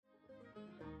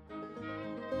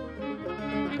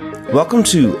Welcome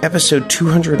to episode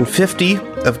 250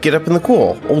 of Get Up in the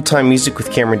Cool, old-time music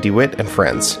with Cameron DeWitt and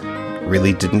friends.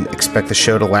 Really didn't expect the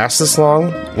show to last this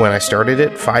long when I started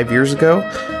it 5 years ago.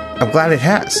 I'm glad it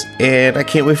has, and I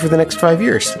can't wait for the next 5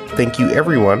 years. Thank you,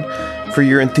 everyone, for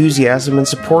your enthusiasm and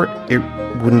support. It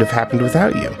wouldn't have happened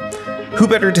without you. Who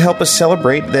better to help us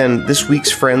celebrate than this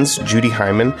week's friends Judy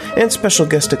Hyman and special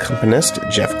guest accompanist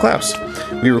Jeff Klaus.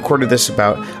 We recorded this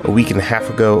about a week and a half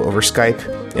ago over Skype,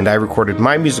 and I recorded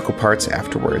my musical parts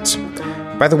afterwards.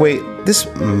 By the way, this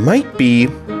might be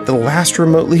the last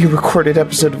remotely recorded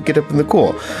episode of Get Up in the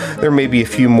Cool. There may be a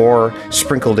few more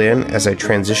sprinkled in as I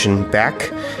transition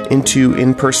back into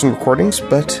in-person recordings,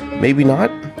 but maybe not.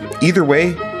 Either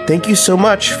way, thank you so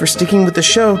much for sticking with the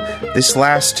show this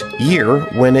last year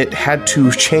when it had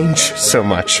to change so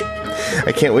much.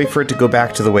 I can't wait for it to go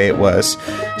back to the way it was.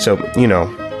 So,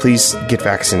 please get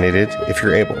vaccinated if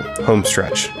you're able. Home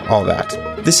stretch, all that.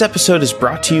 This episode is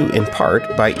brought to you in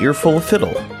part by Earful of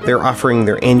Fiddle. They're offering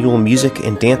their annual music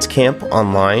and dance camp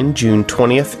online June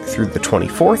 20th through the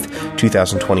 24th,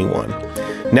 2021.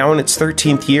 Now in its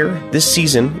 13th year, this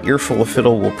season, Earful of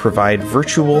Fiddle will provide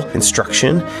virtual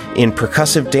instruction in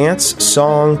percussive dance,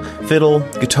 song, fiddle,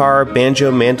 guitar,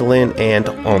 banjo, mandolin, and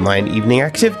online evening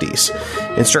activities.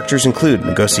 Instructors include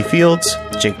Ngozi Fields,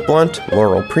 Jake Blunt,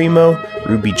 Laurel Primo,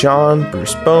 Ruby John,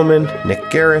 Bruce Bowman, Nick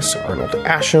Garris, Arnold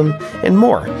Asham, and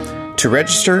more. To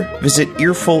register, visit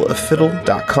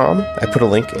earfuloffiddle.com. I put a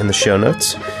link in the show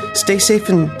notes. Stay safe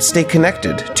and stay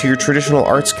connected to your traditional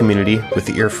arts community with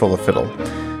the Earful of Fiddle.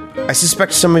 I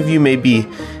suspect some of you may be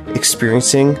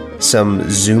experiencing some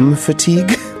Zoom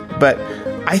fatigue, but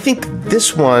I think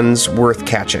this one's worth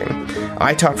catching.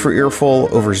 I taught for Earful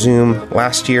over Zoom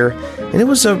last year, and it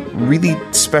was a really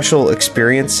special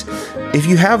experience. If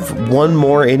you have one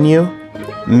more in you,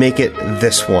 make it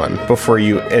this one before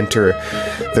you enter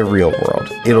the real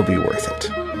world. It'll be worth it.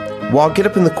 While Get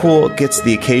Up in the Cool gets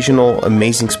the occasional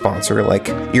amazing sponsor like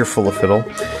Earful of Fiddle,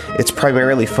 it's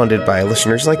primarily funded by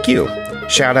listeners like you.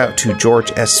 Shout out to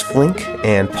George S. Flink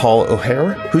and Paul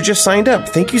O'Hare, who just signed up.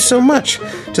 Thank you so much.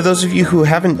 To those of you who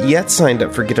haven't yet signed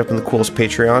up for Get Up in the Cool's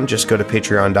Patreon, just go to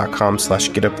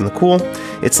patreon.com/getupinthecool.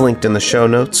 It's linked in the show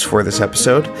notes for this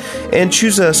episode. And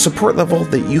choose a support level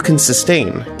that you can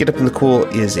sustain. Get Up in the Cool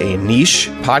is a niche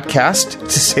podcast,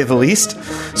 to say the least.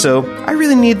 So I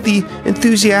really need the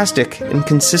enthusiastic and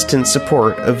consistent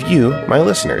support of you, my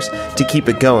listeners, to keep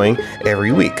it going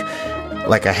every week,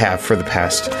 like I have for the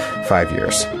past 5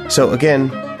 years. So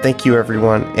again, thank you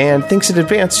everyone, and thanks in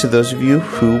advance to those of you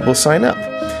who will sign up.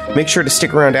 Make sure to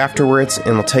stick around afterwards,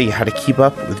 and I'll tell you how to keep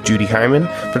up with Judy Hyman.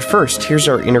 But first, here's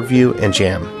our interview and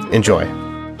jam. Enjoy.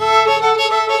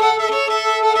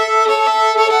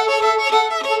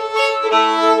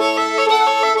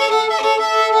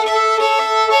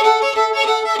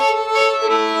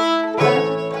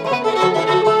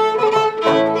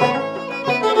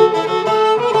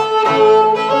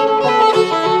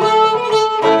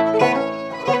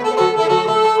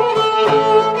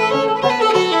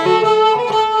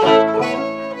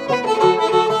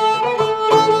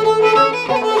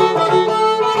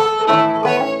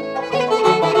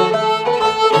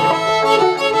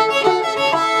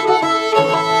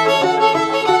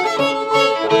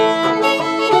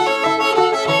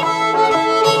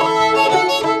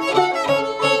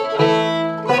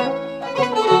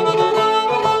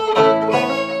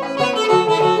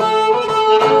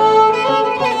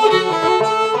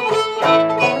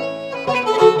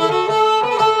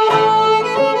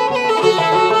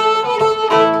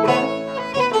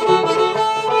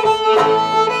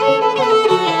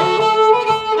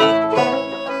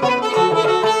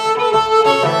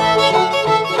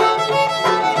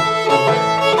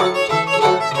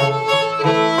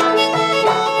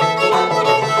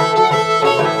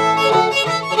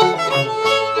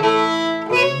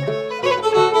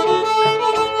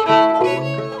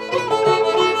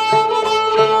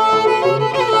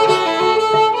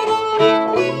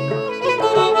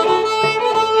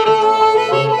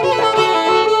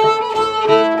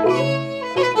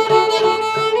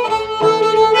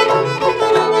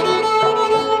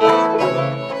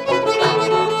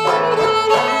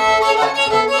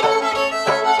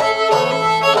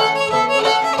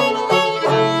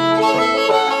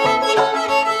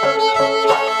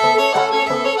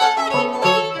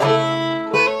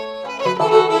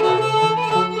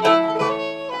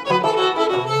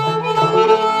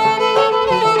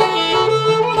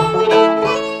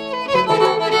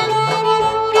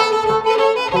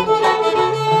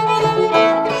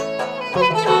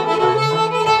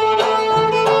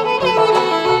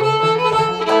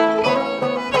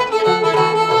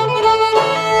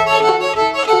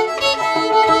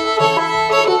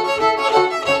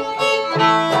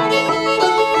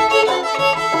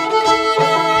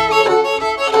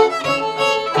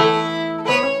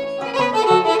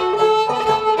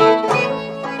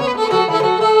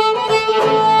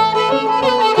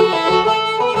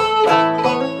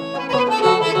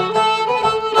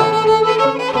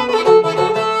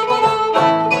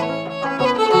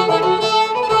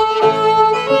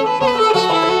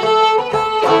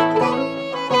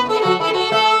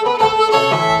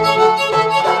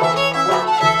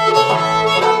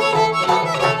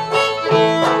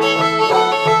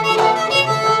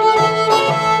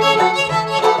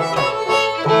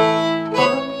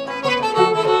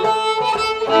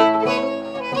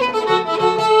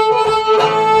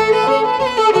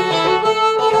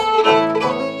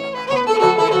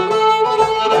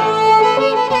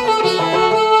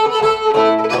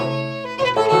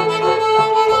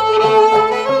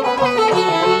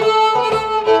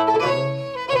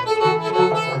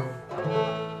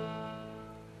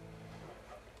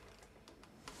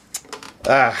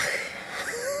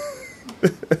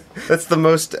 That's the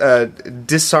most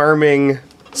disarming,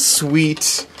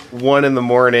 sweet 1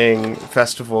 a.m.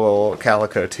 festival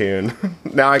Calico tune.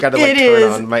 Now I got to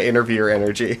turn on my interviewer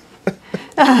energy.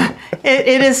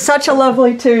 It is such a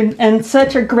lovely tune and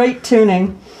such a great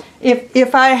tuning.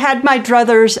 If I had my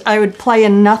druthers, I would play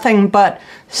in nothing but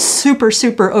super,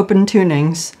 super open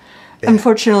tunings. Yeah.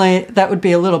 Unfortunately, that would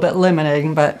be a little bit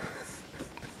limiting, but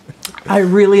I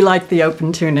really like the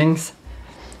open tunings.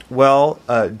 Well,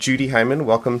 Judy Hyman,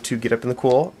 welcome to Get Up in the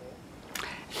Cool.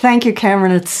 Thank you,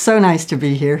 Cameron. It's so nice to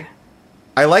be here.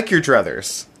 I like your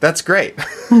druthers. That's great.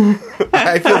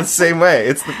 I feel the same way.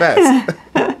 It's the best.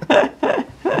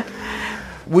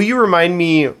 Will you remind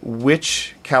me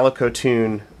which Calico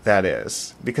tune that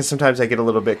is? Because sometimes I get a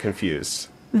little bit confused.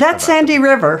 That's Sandy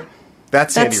River.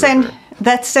 That's Sandy River.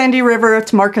 That's Sandy River.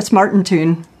 It's Marcus Martin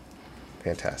tune.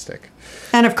 Fantastic.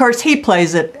 And of course, he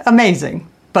plays it amazing.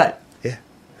 But yeah,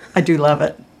 I do love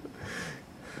it.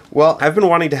 Well, I've been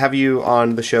wanting to have you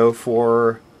on the show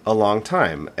for a long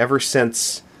time. Ever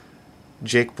since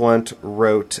Jake Blunt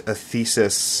wrote a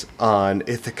thesis on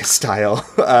Ithaca style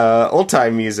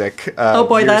old-time music. Oh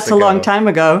boy, that's a long time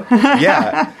ago.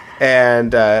 Yeah,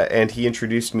 and he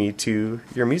introduced me to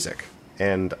your music,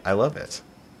 and I love it.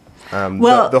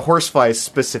 Well, the Horsefly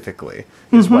specifically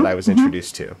is what I was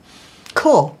introduced to.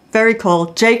 Cool, very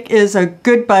cool. Jake is a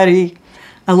good buddy.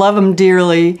 I love him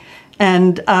dearly.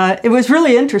 And it was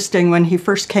really interesting when he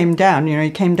first came down. You know, he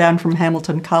came down from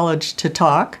Hamilton College to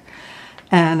talk.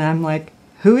 And I'm like,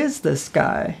 who is this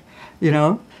guy? You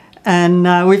know?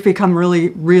 And we've become really,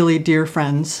 really dear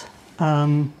friends.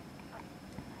 And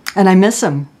I miss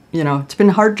him. You know, it's been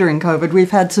hard during COVID.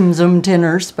 We've had some Zoom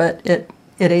dinners, but it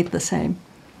ain't the same.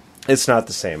 It's not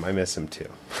the same. I miss him too.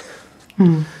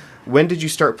 When did you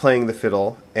start playing the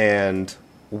fiddle, and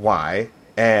why?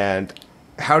 And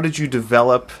how did you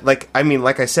develop, like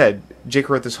I said, Jake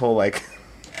wrote this whole,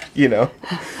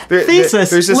 thesis,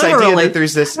 there's this literally. idea that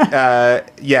there's this,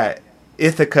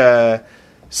 Ithaca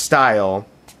style,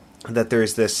 that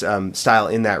there's this style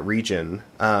in that region,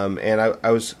 and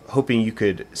I was hoping you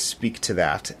could speak to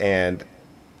that, and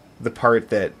the part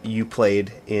that you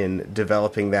played in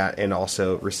developing that and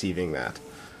also receiving that.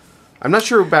 I'm not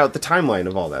sure about the timeline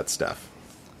of all that stuff.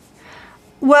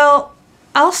 Well,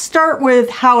 I'll start with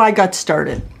how I got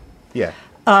started. Yeah.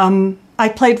 I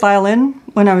played violin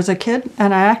when I was a kid,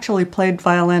 and I actually played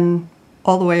violin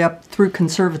all the way up through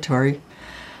conservatory,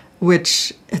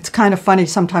 which it's kind of funny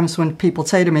sometimes when people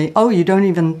say to me, oh, you don't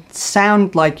even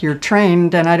sound like you're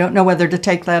trained, and I don't know whether to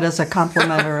take that as a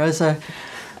compliment or as a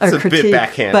critique. It's a bit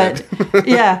backhanded. But,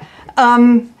 yeah.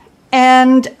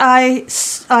 And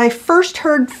I first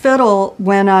heard fiddle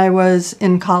when I was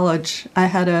in college. I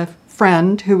had a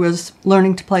friend who was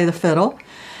learning to play the fiddle,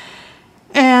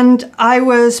 and I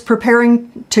was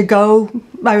preparing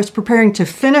to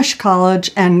finish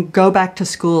college and go back to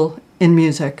school in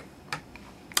music.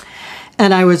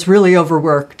 And I was really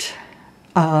overworked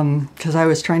because I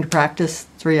was trying to practice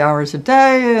 3 hours a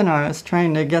day, and I was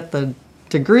trying to get the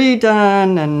degree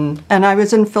done, and I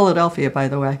was in Philadelphia, by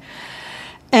the way.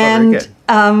 And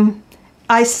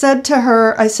I said to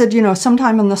her,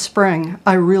 sometime in the spring,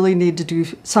 I really need to do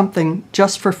something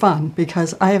just for fun,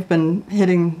 because I have been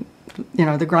hitting,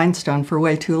 the grindstone for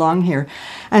way too long here.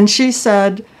 And she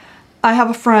said, I have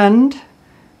a friend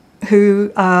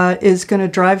who is going to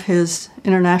drive his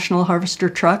International Harvester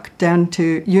truck down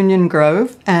to Union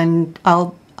Grove, and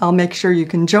I'll make sure you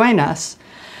can join us.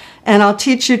 And I'll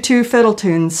teach you 2 fiddle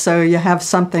tunes so you have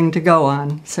something to go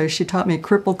on. So she taught me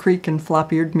Cripple Creek and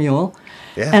Flop-Eared Mule.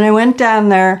 Yeah. And I went down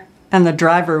there, and the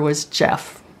driver was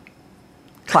Jeff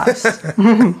Klaus.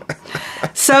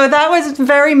 So that was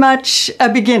very much a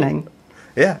beginning.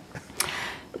 Yeah.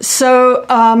 So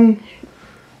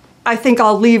I think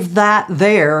I'll leave that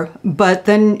there. But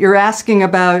then you're asking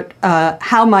about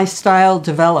how my style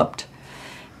developed.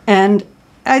 And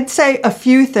I'd say a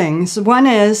few things. One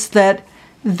is that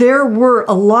there were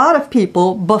a lot of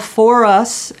people before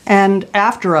us and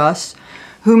after us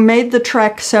who made the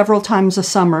trek several times a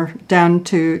summer down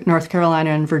to North Carolina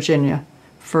and Virginia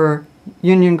for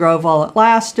Union Grove while it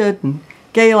lasted, and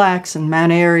Galax and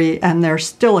Mount Airy, and there's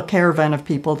still a caravan of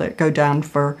people that go down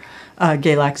for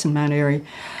Galax and Mount Airy.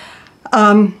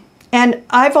 And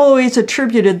I've always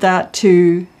attributed that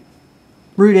to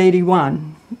Route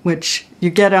 81, which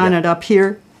you get on it up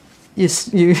here,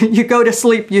 you go to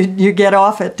sleep, you get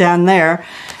off it down there,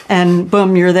 and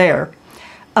boom, you're there.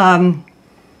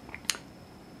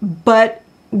 But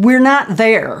we're not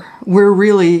there. We're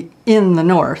really in the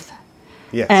north.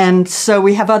 Yes. And so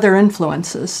we have other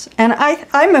influences. And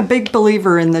I'm a big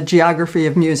believer in the geography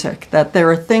of music, that there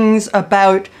are things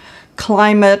about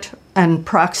climate and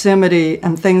proximity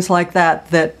and things like that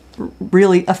that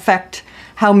really affect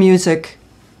how music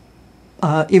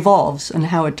evolves and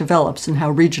how it develops and how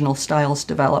regional styles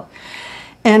develop.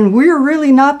 And we're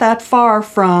really not that far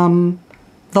from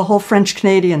the whole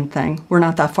French-Canadian thing. We're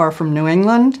not that far from New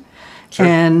England. Sure.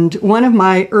 And one of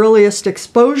my earliest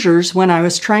exposures when I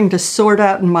was trying to sort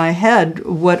out in my head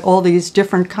what all these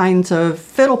different kinds of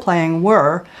fiddle playing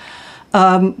were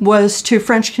was to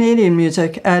French-Canadian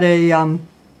music at a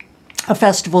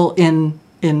festival in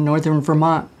northern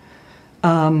Vermont.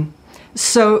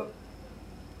 So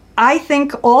I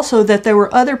think also that there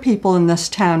were other people in this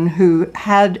town who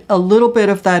had a little bit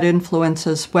of that influence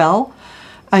as well.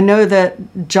 I know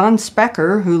that John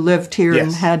Specker, who lived here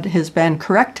and had his band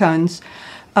Correct Tones,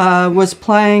 was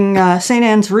playing St.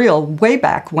 Anne's Reel way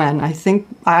back when. I think,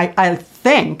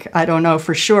 I don't know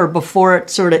for sure, before it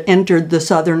sort of entered the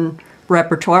southern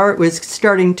repertoire. It was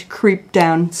starting to creep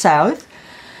down south.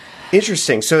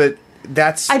 Interesting. So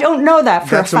that's... I don't know that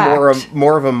for a fact. That's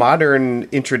more of a modern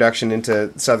introduction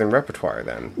into southern repertoire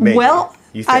then, maybe. Well,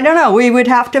 I don't know. We would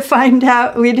have to find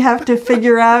out. We'd have to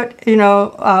figure out,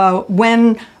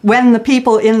 when the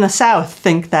people in the South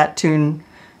think that tune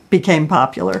became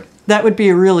popular. That would be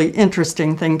a really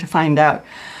interesting thing to find out.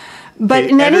 But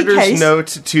in any case... Editor's note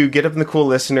to Get Up in the Cool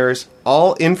listeners,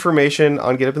 all information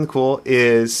on Get Up in the Cool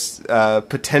is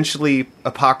potentially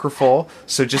apocryphal,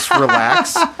 so just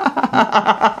relax.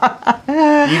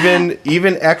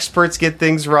 Even experts get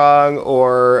things wrong,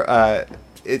 or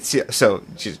you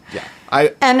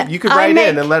could write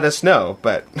in and let us know,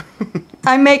 but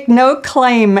I make no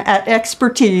claim at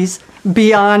expertise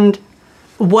beyond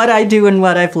what I do and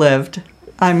what I've lived.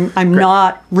 I'm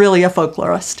not really a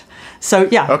folklorist. So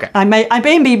okay. I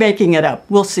may be making it up.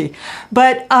 We'll see.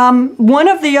 But one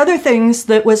of the other things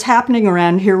that was happening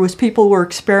around here was people were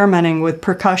experimenting with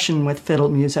percussion with fiddle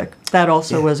music. That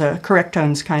also was a Correct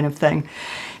Tones kind of thing.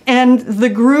 And the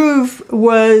groove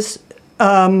was...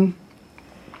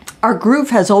 our groove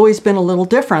has always been a little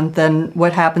different than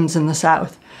what happens in the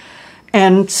South.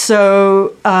 And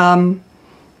so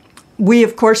we,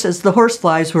 of course, as the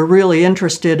Horseflies, were really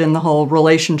interested in the whole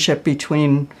relationship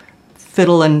between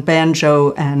fiddle and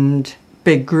banjo and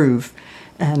big groove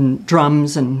and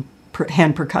drums and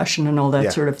hand percussion and all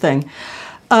that sort of thing.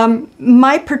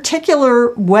 My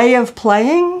particular way of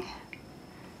playing,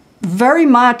 very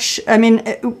much,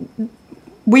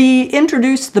 we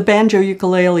introduced the banjo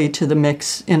ukulele to the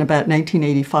mix in about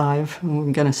 1985.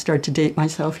 I'm going to start to date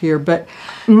myself here, but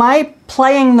my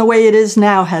playing the way it is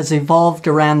now has evolved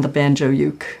around the banjo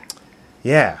uke.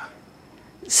 Yeah.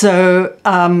 So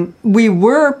we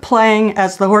were playing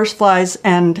as the Horseflies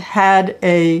and had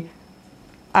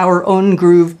our own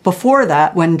groove before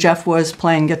that when Jeff was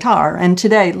playing guitar. And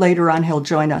today, later on, he'll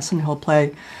join us and he'll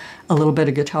play a little bit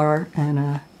of guitar and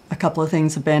a couple of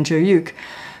things of banjo uke.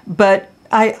 But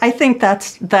I think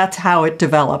that's how it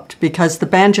developed, because the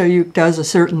banjo uke does a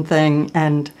certain thing,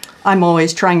 and I'm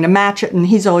always trying to match it, and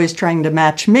he's always trying to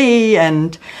match me,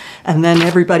 and then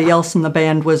everybody else in the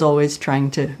band was always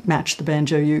trying to match the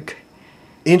banjo uke.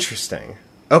 Interesting.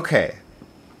 Okay,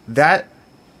 that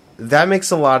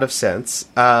makes a lot of sense.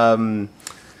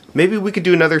 Maybe we could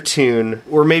do another tune,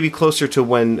 or maybe closer to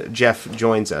when Jeff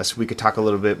joins us, we could talk a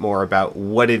little bit more about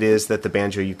what it is that the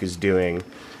banjo uke is doing,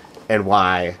 and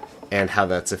why, and how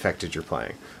that's affected your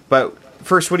playing. But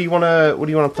first, what do you want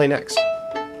to play next?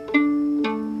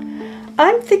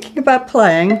 I'm thinking about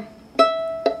playing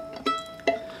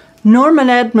Norman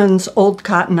Edmonds' Old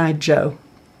Cotton-Eyed Joe.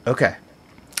 Okay.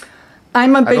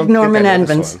 I'm a big Norman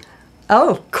Edmonds.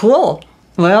 Oh, cool.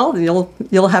 Well,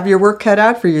 you'll have your work cut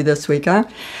out for you this week, huh?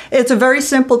 It's a very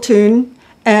simple tune,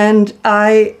 and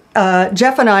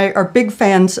Jeff and I are big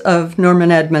fans of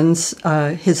Norman Edmonds,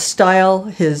 his style,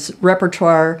 his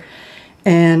repertoire,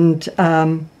 and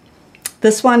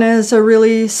this one is a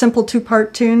really simple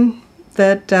two-part tune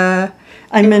that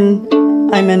I'm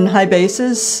in high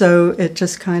basses, so it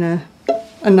just kind of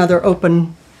another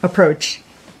open approach.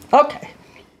 Okay.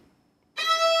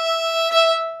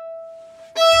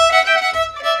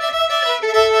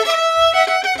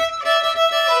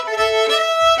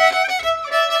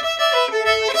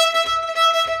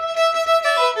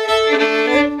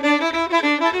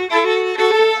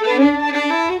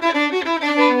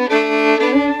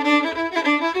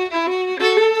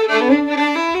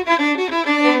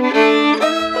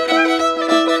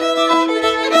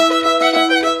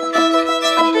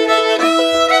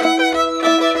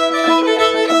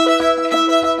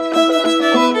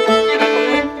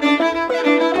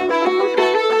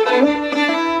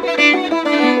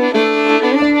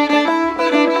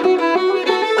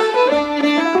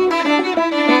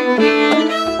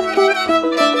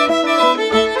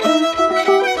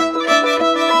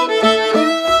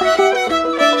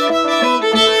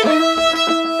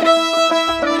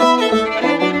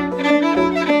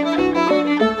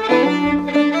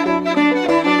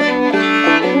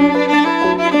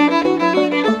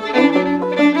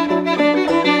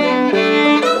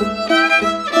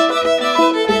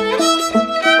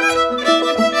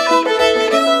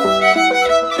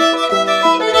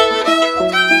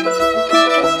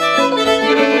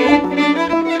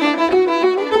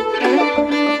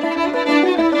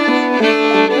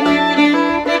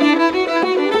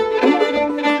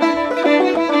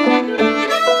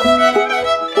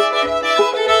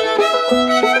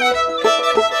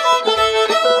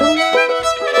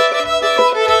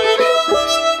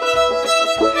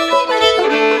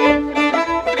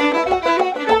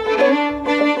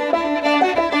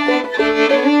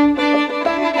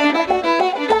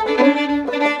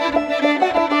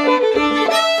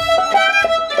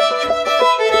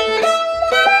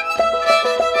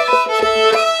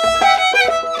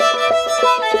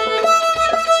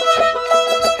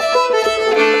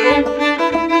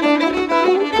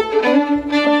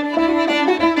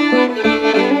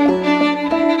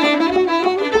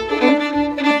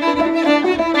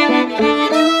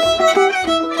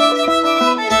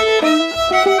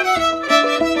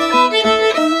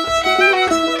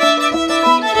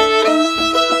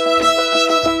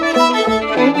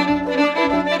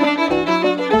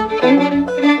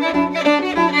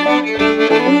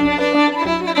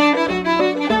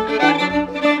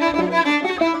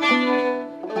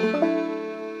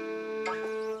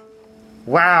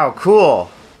 Wow,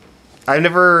 cool. I've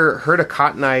never heard a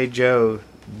Cotton Eye Joe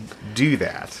do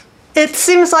that. It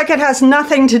seems like it has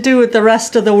nothing to do with the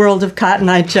rest of the world of Cotton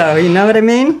Eye Joe. You know what I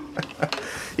mean?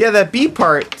 Yeah, that B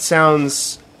part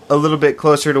sounds a little bit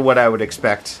closer to what I would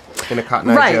expect in a Cotton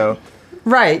Eye Joe.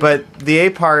 Right. But the A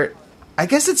part, I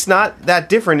guess it's not that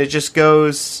different. It just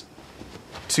goes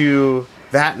to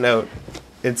that note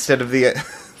instead of the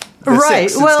right.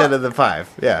 6 instead of the 5.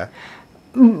 Yeah.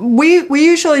 We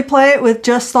usually play it with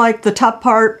just like the top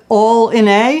part all in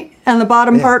A and the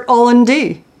bottom part all in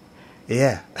D.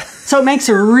 Yeah. So it makes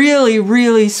a really,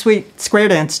 really sweet square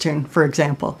dance tune, for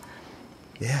example.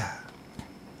 Yeah.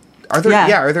 Are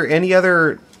there any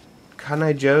other Cotton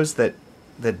Eye Joes that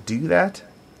do that?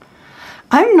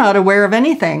 I'm not aware of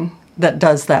anything that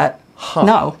does that. Huh.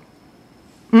 No.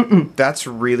 Mm-mm. That's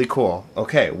really cool.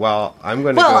 Okay, well, I'm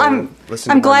going to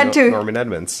listen to Norman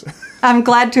Edmonds. I'm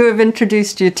glad to have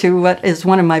introduced you to what is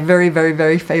one of my very, very,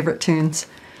 very favorite tunes.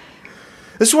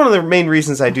 This is one of the main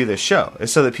reasons I do this show,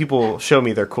 is so that people show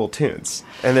me their cool tunes.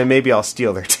 And then maybe I'll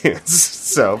steal their tunes.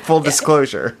 So, full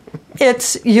disclosure.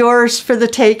 It's yours for the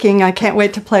taking. I can't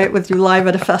wait to play it with you live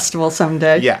at a festival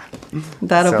someday. Yeah.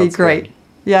 That'll be great. Good.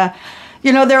 Yeah.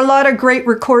 You know, there are a lot of great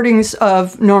recordings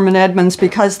of Norman Edmonds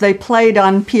because they played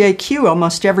on PAQ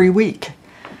almost every week,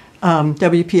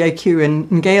 WPAQ in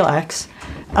Galax.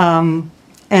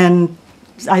 And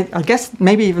I guess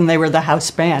maybe even they were the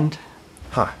house band,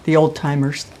 the old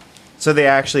timers. So they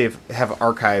actually have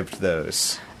archived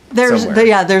those. There's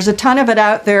a ton of it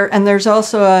out there, and there's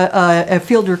also a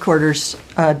field recorders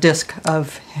disc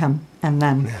of him and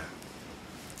them. Yeah.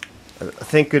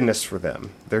 Thank goodness for them.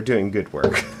 They're doing good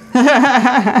work.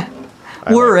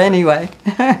 Anyway.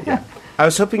 Yeah. I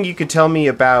was hoping you could tell me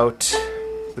about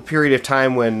the period of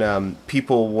time when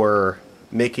people were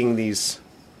making these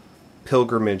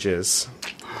pilgrimages,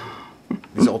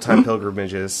 these old-time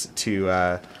pilgrimages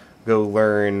to go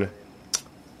learn,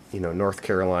 North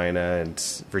Carolina and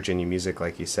Virginia music,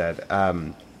 like you said.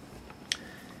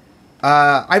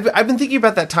 I've been thinking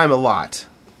about that time a lot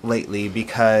lately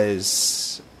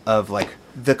because of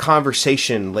the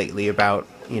conversation lately about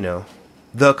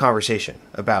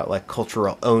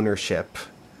cultural ownership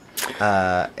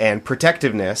and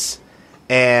protectiveness,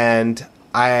 and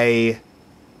I've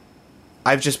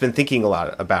just been thinking a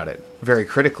lot about it very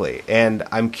critically, and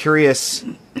I'm curious.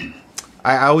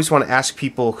 I always want to ask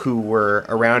people who were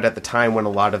around at the time when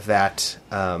a lot of that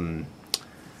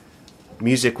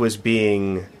music was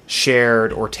being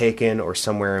shared or taken or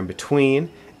somewhere in between.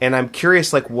 And I'm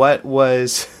curious, what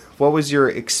was your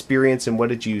experience and what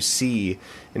did you see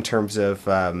in terms of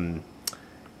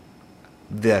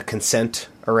the consent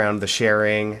around the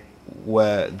sharing,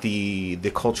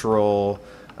 the cultural,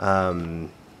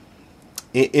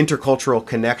 intercultural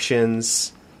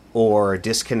connections or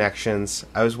disconnections?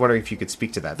 I was wondering if you could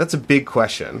speak to that. That's a big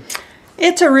question.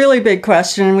 It's a really big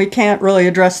question, and we can't really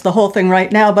address the whole thing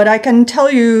right now, but I can tell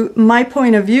you my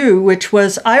point of view, which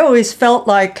was I always felt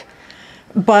like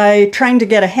by trying to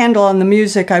get a handle on the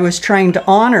music, I was trying to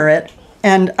honor it.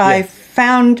 And I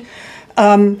found,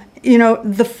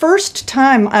 the first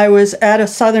time I was at a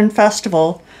Southern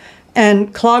festival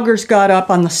and cloggers got up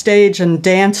on the stage and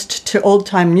danced to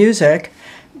old-time music,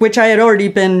 which I had already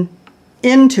been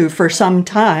into for some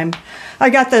time, I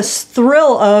got this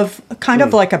thrill of kind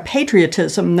of like a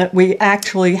patriotism that we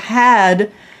actually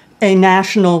had a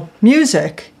national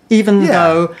music, even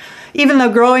though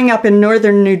growing up in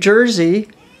northern New Jersey,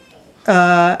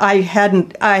 I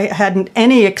hadn't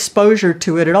any exposure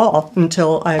to it at all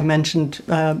until I mentioned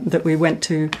that we went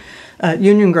to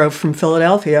Union Grove from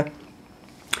Philadelphia.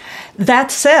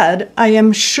 That said, I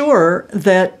am sure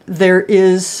that there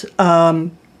is.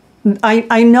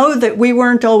 I know that we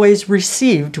weren't always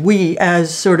received. We,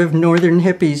 as sort of northern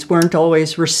hippies, weren't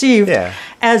always received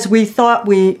as we thought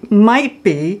we might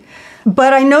be.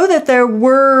 But I know that there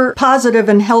were positive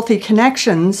and healthy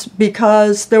connections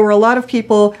because there were a lot of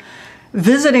people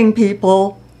visiting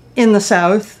people in the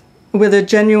South with a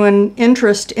genuine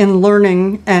interest in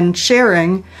learning and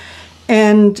sharing.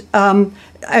 And I'm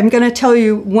going to tell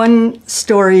you one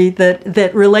story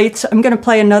that relates. I'm going to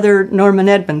play another Norman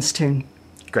Edmonds tune.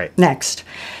 Great. Next.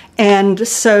 And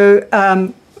so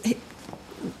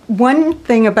one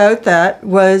thing about that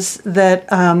was that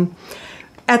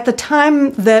at the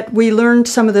time that we learned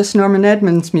some of this Norman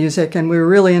Edmonds music and we were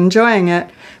really enjoying it,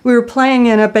 we were playing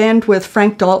in a band with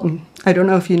Frank Dalton. I don't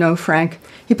know if you know Frank.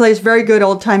 He plays very good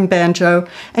old-time banjo,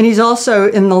 and he's also,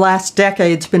 in the last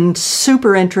decades, been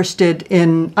super interested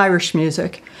in Irish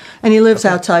music. And he lives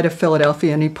outside of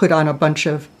Philadelphia, and he put on a bunch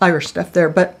of Irish stuff there.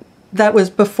 But that was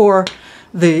before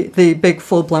the big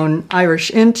full-blown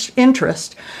Irish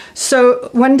interest. So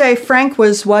one day Frank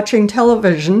was watching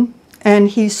television and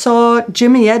he saw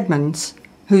Jimmy Edmonds,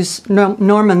 who's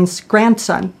Norman's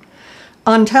grandson,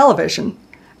 on television.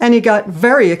 And he got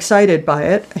very excited by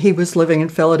it. He was living in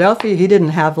Philadelphia. He didn't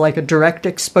have like a direct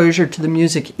exposure to the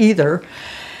music either.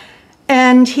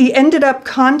 And he ended up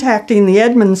contacting the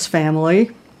Edmonds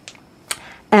family.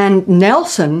 And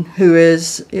Nelson, who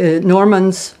is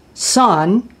Norman's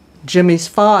son, Jimmy's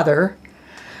father,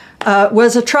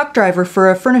 was a truck driver for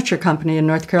a furniture company in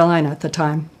North Carolina at the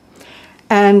time.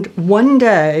 And one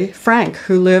day, Frank,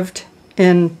 who lived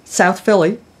in South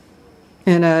Philly,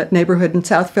 in a neighborhood in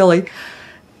South Philly,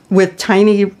 with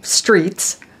tiny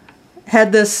streets,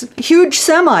 had this huge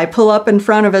semi pull up in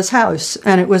front of his house,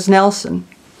 and it was Nelson.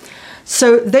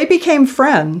 So they became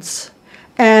friends.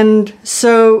 And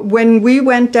so when we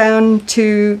went down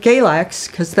to Galax,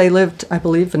 because they lived, I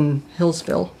believe, in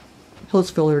Hillsville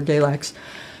or Galax,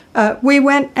 we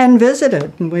went and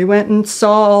visited, and we went and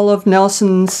saw all of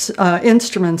Nelson's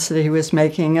instruments that he was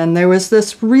making, and there was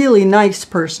this really nice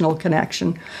personal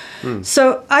connection.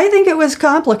 So I think it was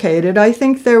complicated. I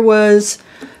think there was,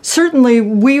 certainly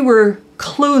we were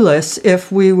clueless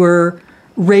if we were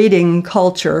rating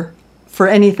culture for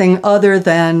anything other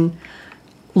than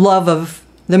love of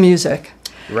the music.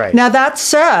 Right. Now, that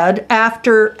said,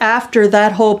 after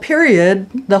that whole period,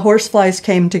 the Horseflies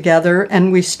came together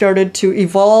and we started to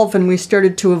evolve, and we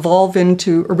started to evolve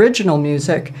into original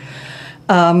music.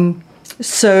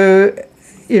 So,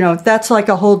 that's like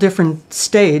a whole different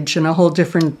stage and a whole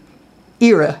different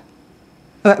era.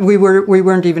 We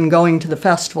weren't even going to the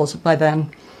festivals by then.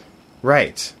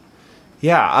 Right.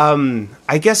 Yeah.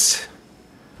 I guess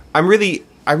I'm really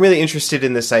interested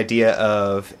in this idea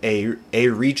of a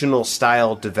regional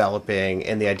style developing,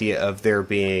 and the idea of there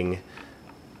being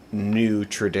new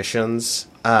traditions.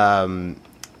 And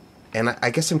I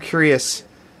guess I'm curious,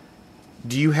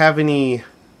 do you have any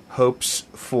hopes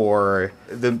for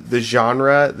the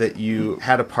genre that you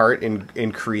had a part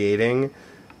in creating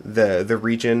the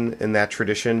region and that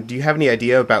tradition? Do you have any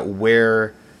idea about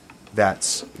where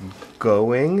that's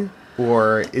going?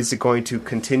 Or is it going to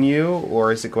continue,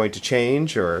 or is it going to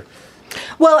change, or?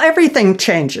 Well, everything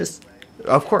changes.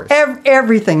 Of course.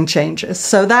 Everything changes.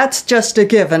 So that's just a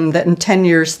given that in 10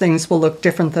 years things will look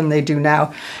different than they do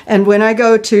now. And when I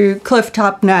go to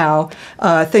Clifftop now,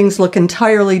 things look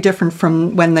entirely different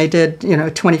from when they did,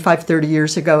 25, 30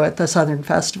 years ago at the Southern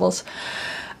festivals.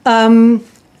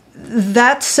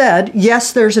 That said,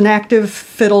 yes, there's an active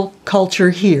fiddle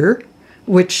culture here,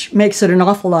 which makes it an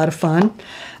awful lot of fun.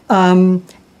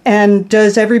 And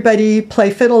does everybody play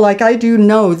fiddle like I do?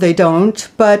 No, they don't.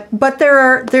 But there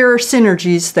are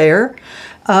synergies there.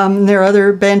 There are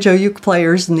other banjo uke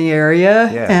players in the area,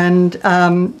 yeah.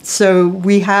 And so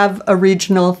we have a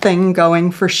regional thing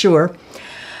going for sure.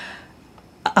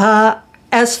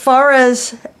 As far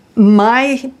as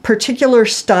my particular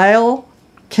style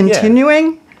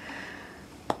continuing,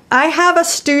 I have a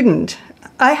student.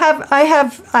 I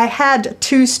had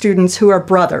two students who are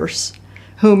brothers,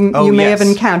 whom you may have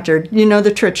encountered. You know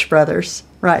the Trich brothers,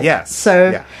 right? Yes.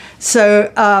 So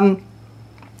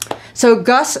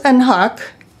Gus and Huck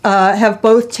have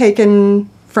both taken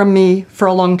from me for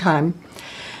a long time.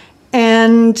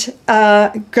 And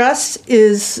Gus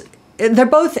they're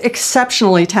both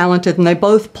exceptionally talented, and they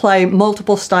both play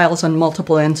multiple styles on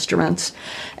multiple instruments.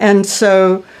 And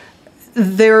so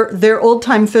their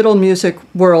old-time fiddle music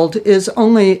world is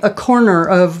only a corner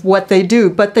of what they do,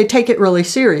 but they take it really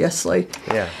seriously.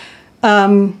 Yeah.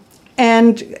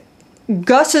 And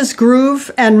Gus's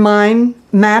groove and mine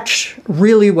match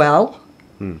really well.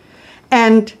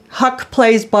 And Huck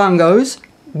plays bongos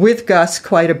with Gus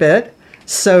quite a bit,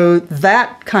 so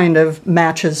that kind of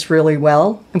matches really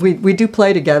well. We do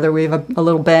play together. We have a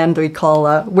little band we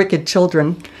call Wicked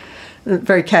Children.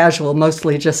 Very casual,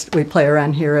 mostly just we play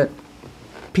around here at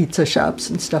pizza shops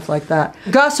and stuff like that.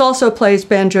 Gus also plays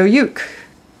banjo uke,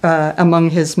 among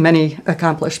his many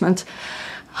accomplishments.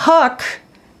 Huck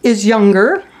is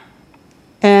younger,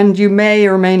 and you may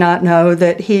or may not know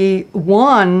that he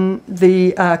won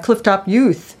the Clifftop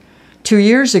Youth 2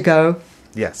 years ago.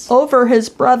 Yes. Over his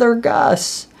brother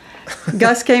Gus.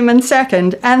 Gus came in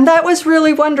second, and that was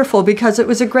really wonderful because it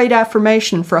was a great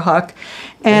affirmation for Huck,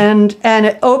 and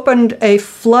it opened a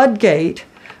floodgate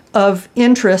of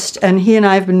interest, and he and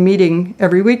I have been meeting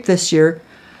every week this year.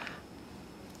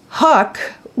 Huck,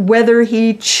 whether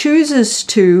he chooses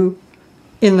to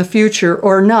in the future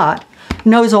or not,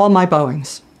 knows all my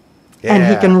bowings. Yeah.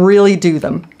 And he can really do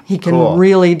them. He can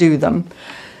really do them.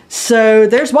 So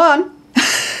there's one.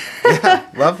 Yeah,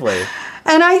 lovely.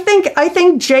 And I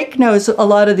think Jake knows a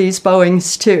lot of these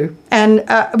bowings too. And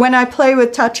when I play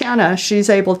with Tatiana, she's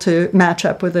able to match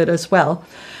up with it as well.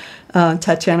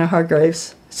 Tatiana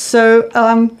Hargraves. So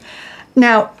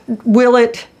now, will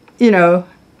it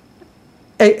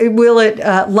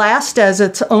last as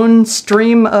its own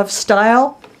stream of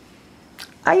style?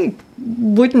 I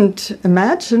wouldn't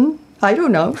imagine. I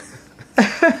don't know.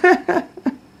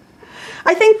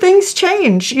 I think things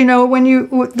change. When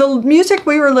the music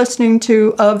we were listening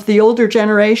to of the older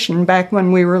generation back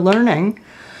when we were learning,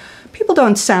 people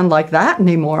don't sound like that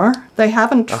anymore. They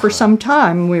haven't for some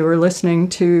time. We were listening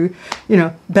to,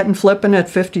 Benton Flippin at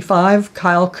 55,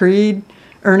 Kyle Creed,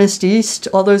 Ernest East,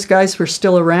 all those guys were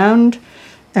still around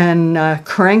and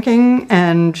cranking,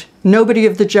 and nobody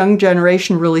of the young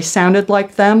generation really sounded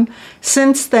like them.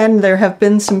 Since then, there have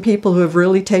been some people who have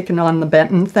really taken on the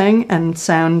Benton thing and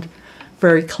sound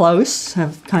very close,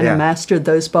 have kind of mastered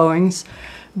those bowings.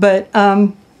 But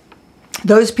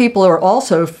those people are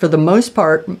also, for the most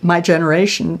part, my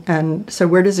generation. And so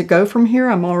where does it go from here?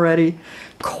 I'm already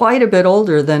quite a bit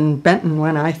older than Benton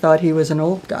when I thought he was an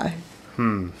old guy.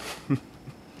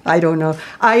 I don't know.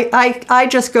 I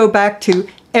just go back to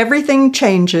everything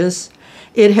changes.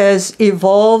 It has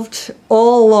evolved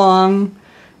all along,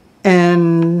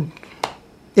 and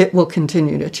it will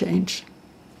continue to change.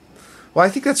 Well, I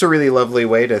think that's a really lovely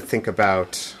way to think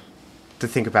about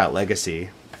legacy.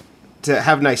 To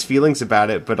have nice feelings about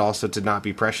it, but also to not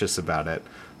be precious about it.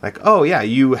 Like, oh yeah,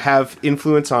 you have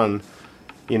influence on,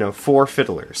 4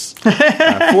 fiddlers,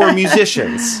 4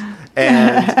 musicians,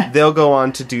 and they'll go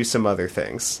on to do some other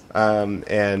things.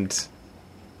 And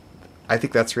I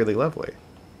think that's really lovely.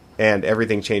 And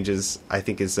everything changes, I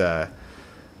think, is a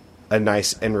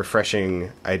nice and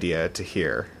refreshing idea to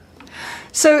hear.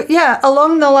 So yeah,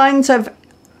 along the lines of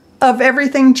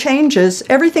everything changes,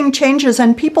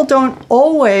 and people don't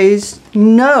always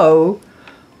know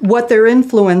what their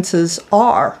influences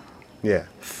are. Yeah.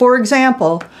 For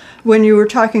example, when you were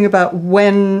talking about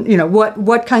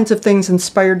what kinds of things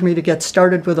inspired me to get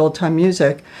started with old-time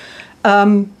music,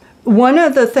 one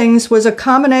of the things was a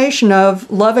combination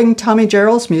of loving Tommy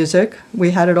Jarrell's music,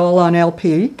 we had it all on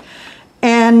LP,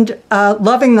 and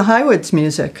loving the Highwoods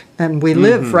music. And we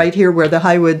live right here where the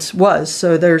Highwoods was,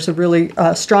 so there's a really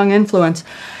strong influence.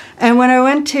 And when I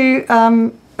went to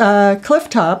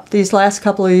Clifftop these last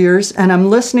couple of years, and I'm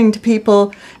listening to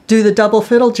people do the double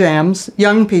fiddle jams,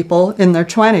 young people in their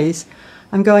 20s,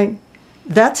 I'm going,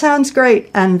 that sounds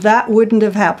great, and that wouldn't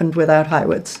have happened without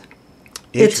Highwoods.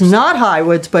 It's not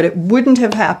Highwoods, but it wouldn't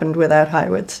have happened without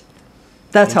Highwoods.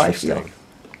 That's how I feel.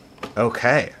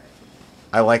 Okay.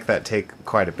 I like that take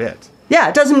quite a bit. Yeah,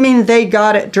 it doesn't mean they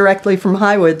got it directly from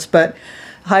Highwoods, but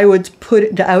Highwoods put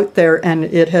it out there, and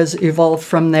it has evolved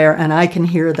from there, and I can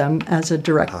hear them as a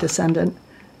direct descendant.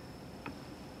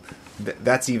 I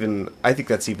think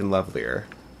that's even lovelier.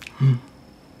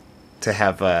 To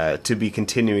have, to be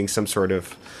continuing some sort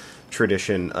of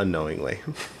tradition unknowingly.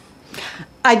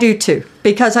 I do too,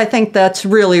 because I think that's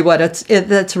really what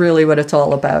it's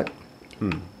all about.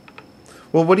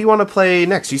 Well, what do you want to play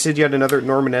next? You said you had another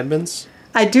Norman Edmonds?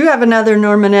 I do have another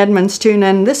Norman Edmonds tune,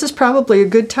 and this is probably a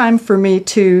good time for me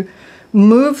to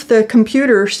move the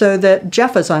computer so that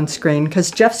Jeff is on screen,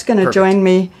 because Jeff's going to join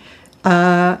me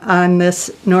on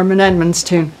this Norman Edmonds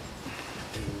tune.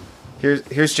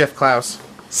 Here's Jeff Klaus.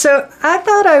 So I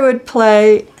thought I would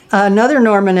play another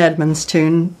Norman Edmonds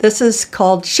tune. This is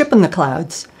called Ship in the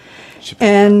Clouds.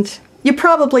 And you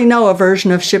probably know a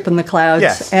version of Ship in the Clouds.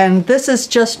 Yes. And this is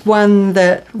just one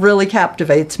that really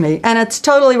captivates me. And it's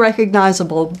totally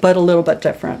recognizable, but a little bit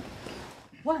different.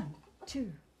 1,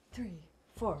 2, 3,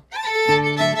 4.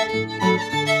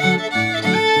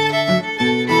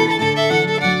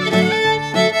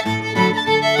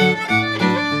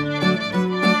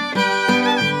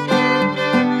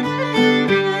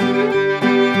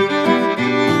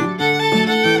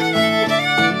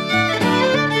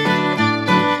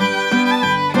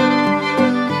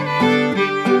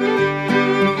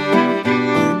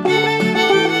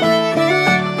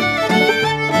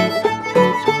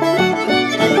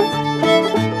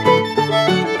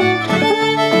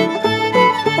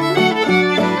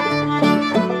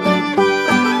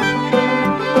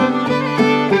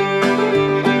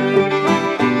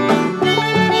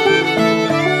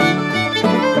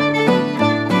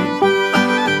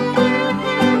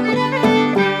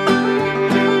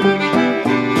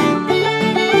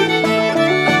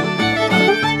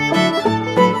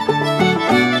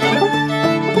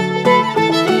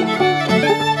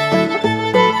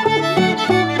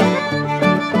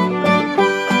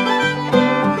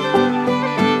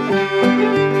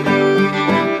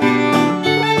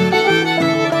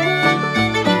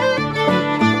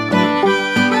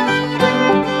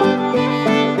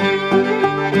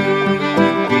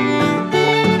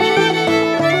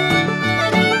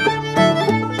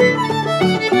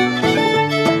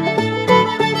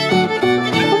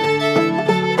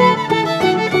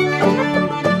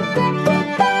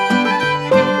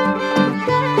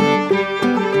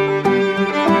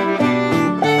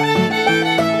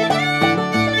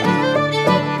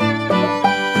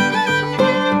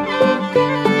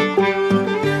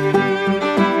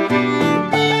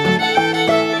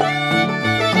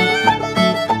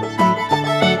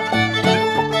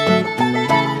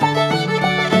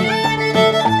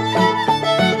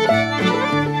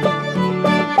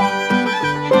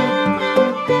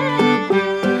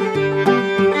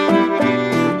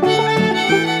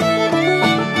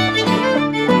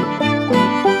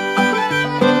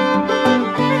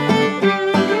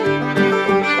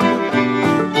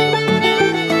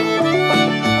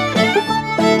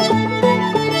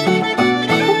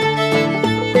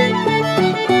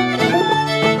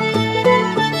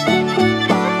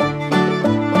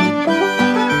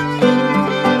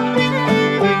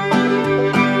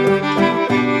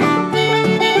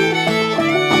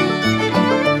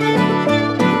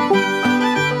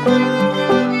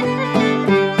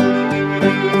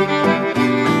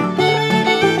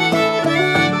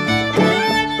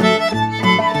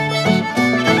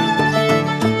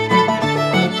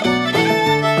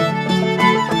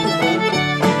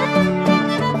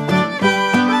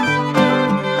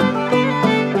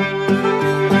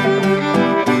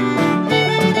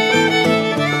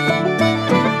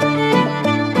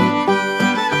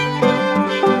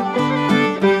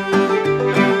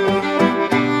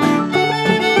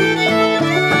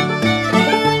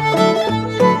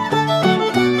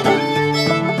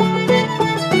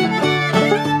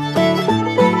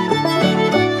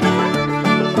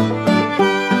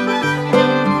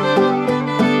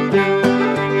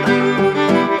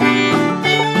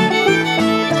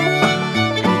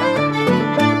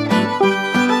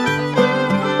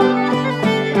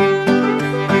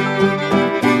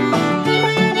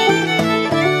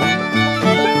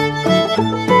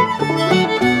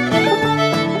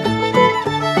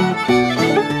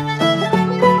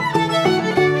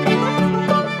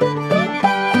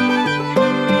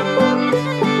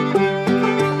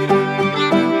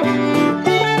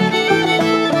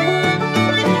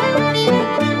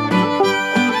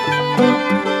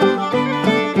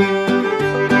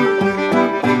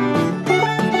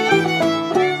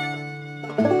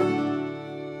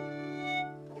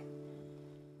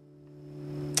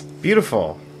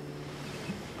 beautiful.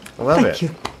 I love it.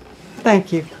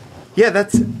 Thank you. Yeah,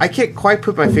 I can't quite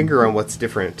put my finger on what's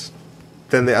different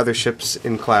than the other ships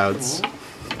in Clouds.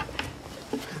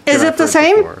 Is it the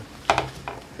same? Before.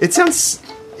 It sounds.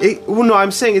 Well, no,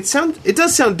 I'm saying it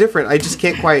does sound different. I just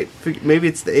can't quite. Maybe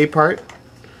it's the A part.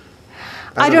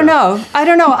 I don't know.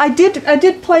 I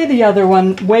did play the other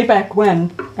one way back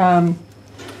when,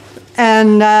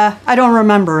 and I don't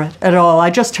remember it at all. I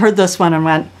just heard this one and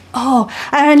went, oh,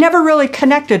 and I never really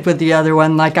connected with the other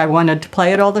one like I wanted to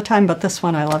play it all the time, but this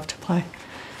one I love to play.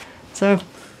 So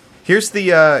here's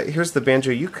the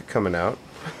banjo uke coming out.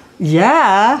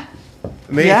 Yeah.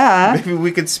 Maybe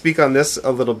we could speak on this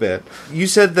a little bit. You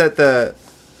said that the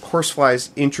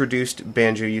Horseflies introduced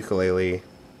banjo ukulele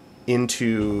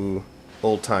into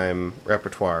old-time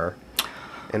repertoire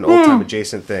and old-time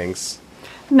adjacent things.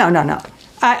 No.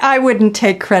 I wouldn't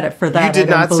take credit for that. You did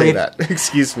not say that.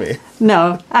 Excuse me.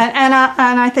 No. And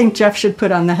I think Jeff should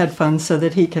put on the headphones so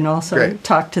that he can also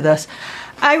talk to this.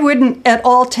 I wouldn't at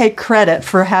all take credit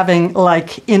for having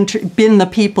been the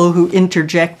people who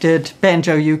interjected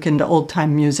banjo uke into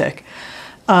old-time music.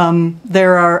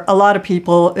 There are a lot of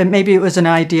people, and maybe it was an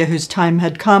idea whose time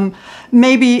had come.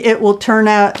 Maybe it will turn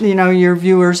out, your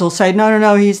viewers will say,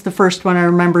 no, he's the first one I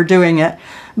remember doing it.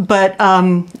 But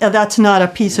that's not a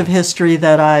piece of history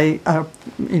that I,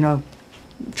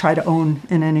 try to own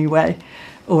in any way,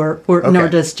 or nor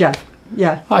does Jeff.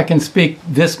 Yeah. I can speak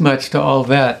this much to all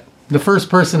that. The first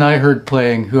person I heard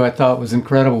playing who I thought was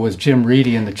incredible was Jim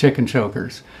Reedy and the Chicken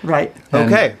Chokers. Right.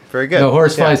 And okay, very good. The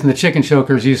Horseflies and the Chicken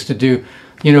Chokers used to do,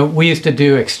 we used to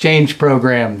do exchange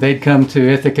program. They'd come to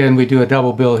Ithaca and we'd do a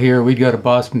double bill here. We'd go to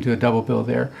Boston, do a double bill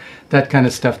there. That kind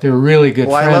of stuff. They were really good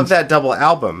friends. I love that double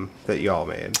album that you all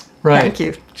made. Right. Thank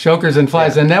you. Chokers and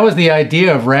Flies. Yeah. And that was the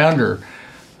idea of Rounder,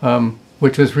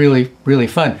 which was really, really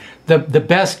fun. The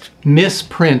best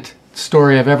misprint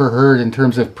story I've ever heard in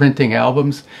terms of printing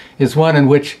albums is one in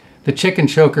which the Chicken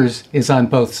Chokers is on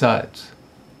both sides.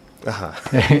 Uh-huh.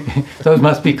 Those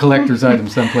must be collector's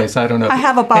items someplace. I don't know. I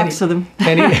have a box of them.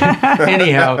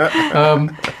 Anyhow,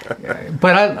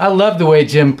 but I love the way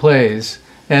Jim plays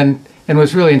and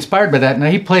was really inspired by that.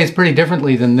 Now, he plays pretty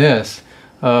differently than this.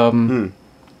 The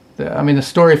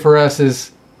story for us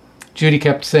is Judy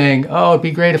kept saying, oh, it'd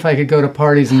be great if I could go to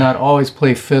parties and not always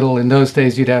play fiddle. In those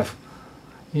days, you'd have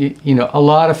a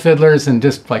lot of fiddlers and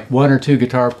just like one or two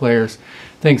guitar players.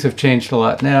 Things have changed a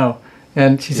lot now.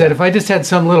 And she said, if I just had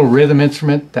some little rhythm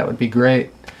instrument, that would be great.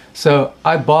 So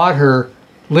I bought her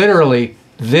literally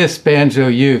this banjo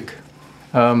uke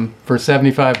for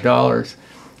 $75,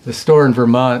 the store in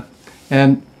Vermont,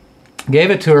 and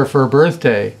gave it to her for her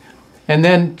birthday. And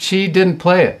then she didn't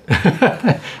play it.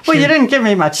 Well, you didn't give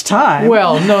me much time.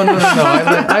 Well, no.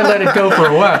 I let it go for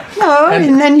a while. No,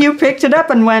 and then you picked it up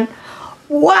and went,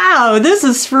 wow, this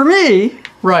is for me.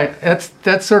 Right.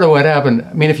 That's sort of what happened.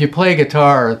 If you play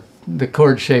guitar, the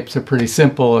chord shapes are pretty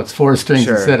simple. It's 4 strings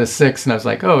instead of 6. And I was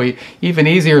like, oh, even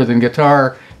easier than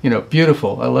guitar.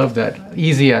 Beautiful. I love that.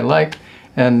 Easy, I like.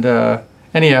 And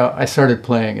anyhow, I started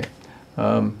playing it.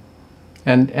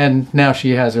 And now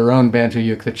she has her own banjo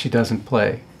uke that she doesn't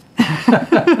play.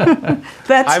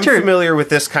 That's true. I'm familiar with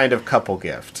this kind of couple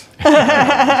gift.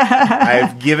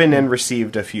 I've given and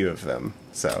received a few of them.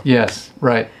 So yes,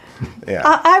 right. Yeah,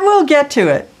 I will get to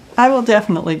it. I will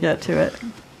definitely get to it.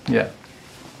 Yeah.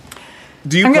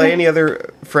 Do you play any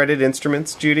other fretted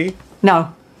instruments, Judy?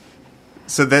 No.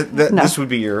 So no. This would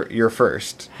be your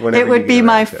first. It would be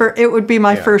my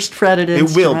first fretted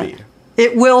instrument.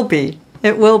 It will be.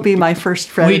 It will be my first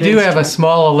fretted instrument. We do have a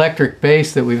small electric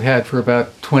bass that we've had for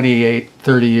about 28,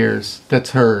 30 years. That's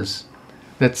hers.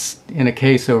 That's in a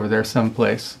case over there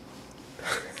someplace.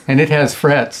 And it has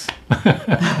frets.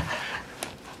 I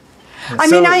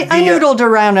noodled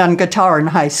around on guitar in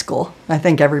high school. I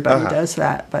think everybody does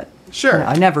that, but sure.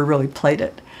 I never really played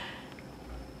it.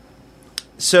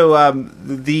 So I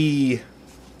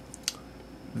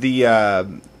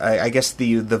guess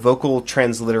the vocal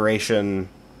transliteration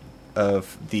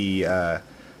of the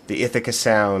Ithaca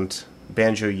Sound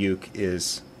banjo uke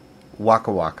is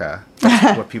waka waka.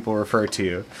 That's what people refer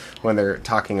to when they're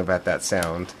talking about that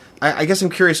sound. I guess I'm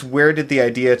curious, where did the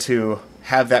idea to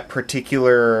have that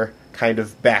particular kind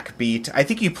of backbeat? I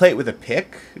think you play it with a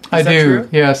pick. I do. True?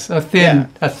 Yes, a thin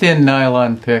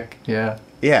nylon pick. Yeah.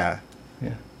 Yeah.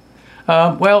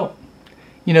 Yeah. Well,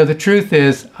 the truth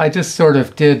is, I just sort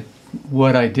of did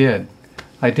what I did.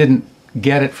 I didn't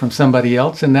get it from somebody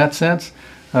else in that sense.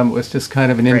 It was just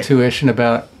kind of an intuition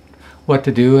about what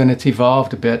to do, and it's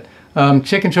evolved a bit.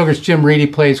 Chicken Chokers Jim Reedy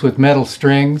plays with metal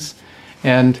strings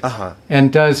and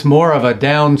does more of a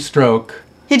downstroke.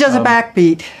 He does a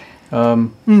backbeat.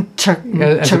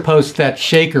 as opposed to that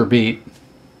shaker beat.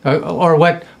 Or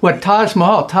what Taj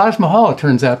Mahal. Taj Mahal, it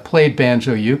turns out, played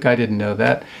banjo uke. I didn't know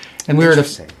that. And we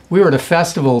were at a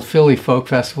festival, Philly Folk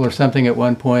Festival or something at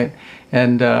one point,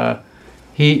 and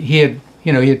he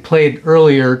had played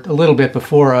earlier a little bit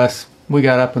before us. We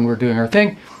got up and we're doing our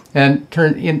thing, and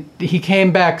he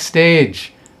came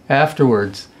backstage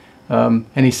afterwards, and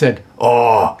he said,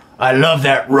 "Oh, I love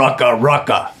that rucka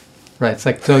rucka." Right, it's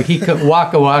like, so he could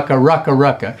waka waka rucka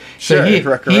rucka. So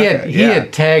Sure, he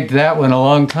had tagged that one a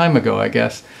long time ago, I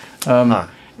guess. And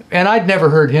I'd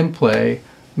never heard him play.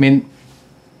 I mean,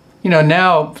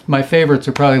 now my favorites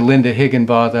are probably Linda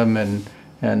Higginbotham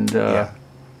and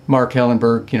Mark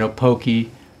Hellenberg, Pokey.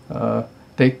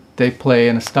 They play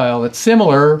in a style that's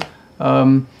similar.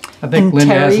 I think And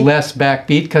Linda has Terry. less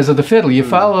backbeat because of the fiddle. You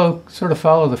sort of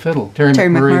follow the fiddle. Terry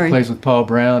McMurray plays with Paul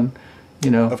Brown.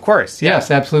 Of course. Yeah. Yes,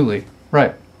 absolutely.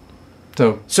 Right.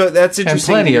 So that's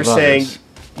interesting. plenty You're of saying others.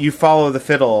 you follow the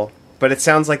fiddle, but it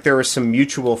sounds like there was some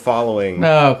mutual following.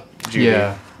 no, Judy.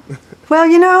 yeah.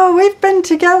 Well, we've been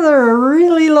together a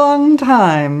really long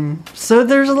time, so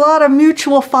there's a lot of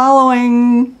mutual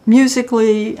following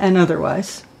musically and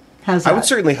otherwise. How's that? I would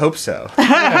certainly hope so.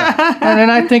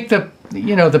 And I think the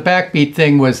backbeat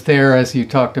thing was there, as you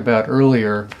talked about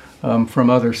earlier, from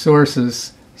other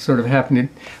sources, sort of happening.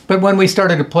 But when we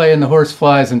started to play in the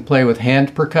Horseflies and play with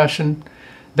hand percussion,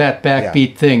 that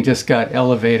backbeat thing just got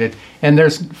elevated. And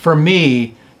there's, for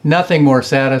me, nothing more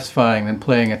satisfying than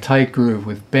playing a tight groove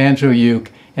with banjo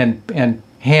uke and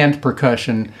hand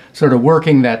percussion, sort of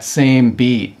working that same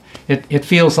beat. It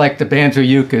feels like the banjo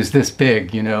uke is this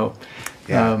big,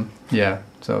 Yeah.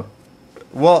 So.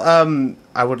 Well,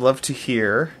 I would love to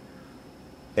hear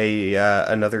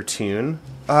another tune.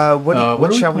 What are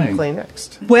we shall we playing? play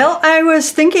next? Well, I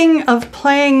was thinking of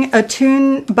playing a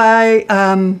tune by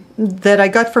that I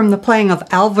got from the playing of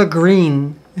Alva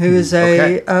Green, who's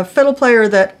a fiddle player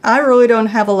that I really don't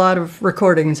have a lot of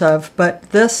recordings of, but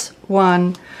this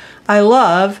one I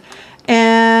love,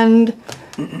 and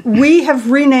we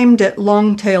have renamed it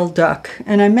Longtail Duck,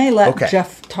 and I may let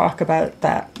Jeff talk about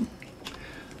that.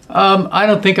 I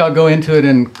don't think I'll go into it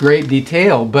in great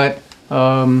detail, but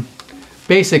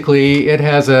basically it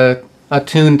has a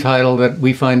tune title that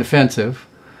we find offensive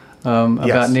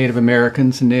about Native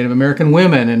Americans and Native American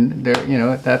women, and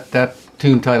that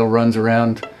tune title runs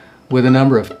around with a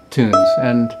number of tunes.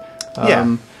 And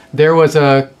there was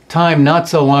a time not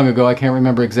so long ago, I can't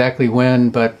remember exactly when,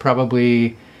 but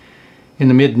probably in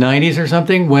the mid-'90s or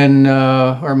something, when,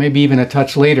 or maybe even a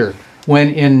touch later, when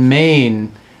in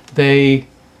Maine they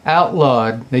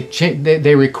outlawed,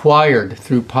 they required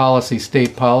through policy,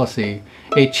 state policy,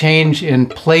 a change in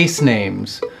place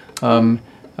names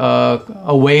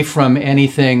away from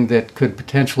anything that could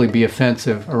potentially be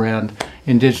offensive around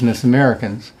Indigenous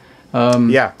Americans.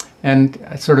 And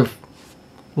I sort of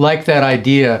like that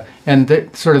idea. And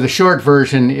sort of the short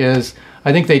version is,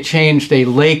 I think they changed a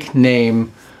lake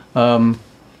name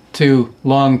to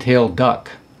Longtail Duck,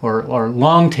 or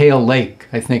Longtail Lake,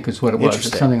 I think is what it was,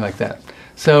 or something like that.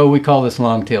 So we call this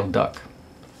Longtail Duck.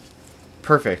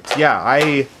 Perfect.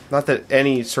 Yeah, not that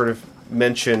any sort of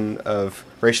mention of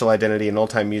racial identity in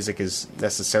old-time music is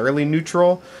necessarily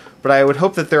neutral, but I would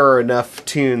hope that there are enough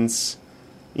tunes,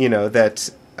 that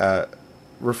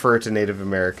refer to Native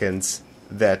Americans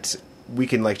that we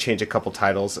can change a couple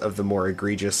titles of the more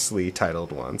egregiously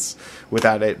titled ones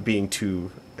without it being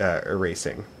too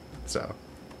erasing. So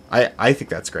I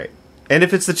think that's great. And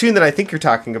if it's the tune that I think you're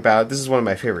talking about, this is one of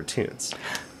my favorite tunes.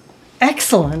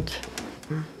 Excellent.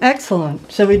 Excellent.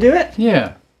 Shall we do it?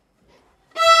 Yeah.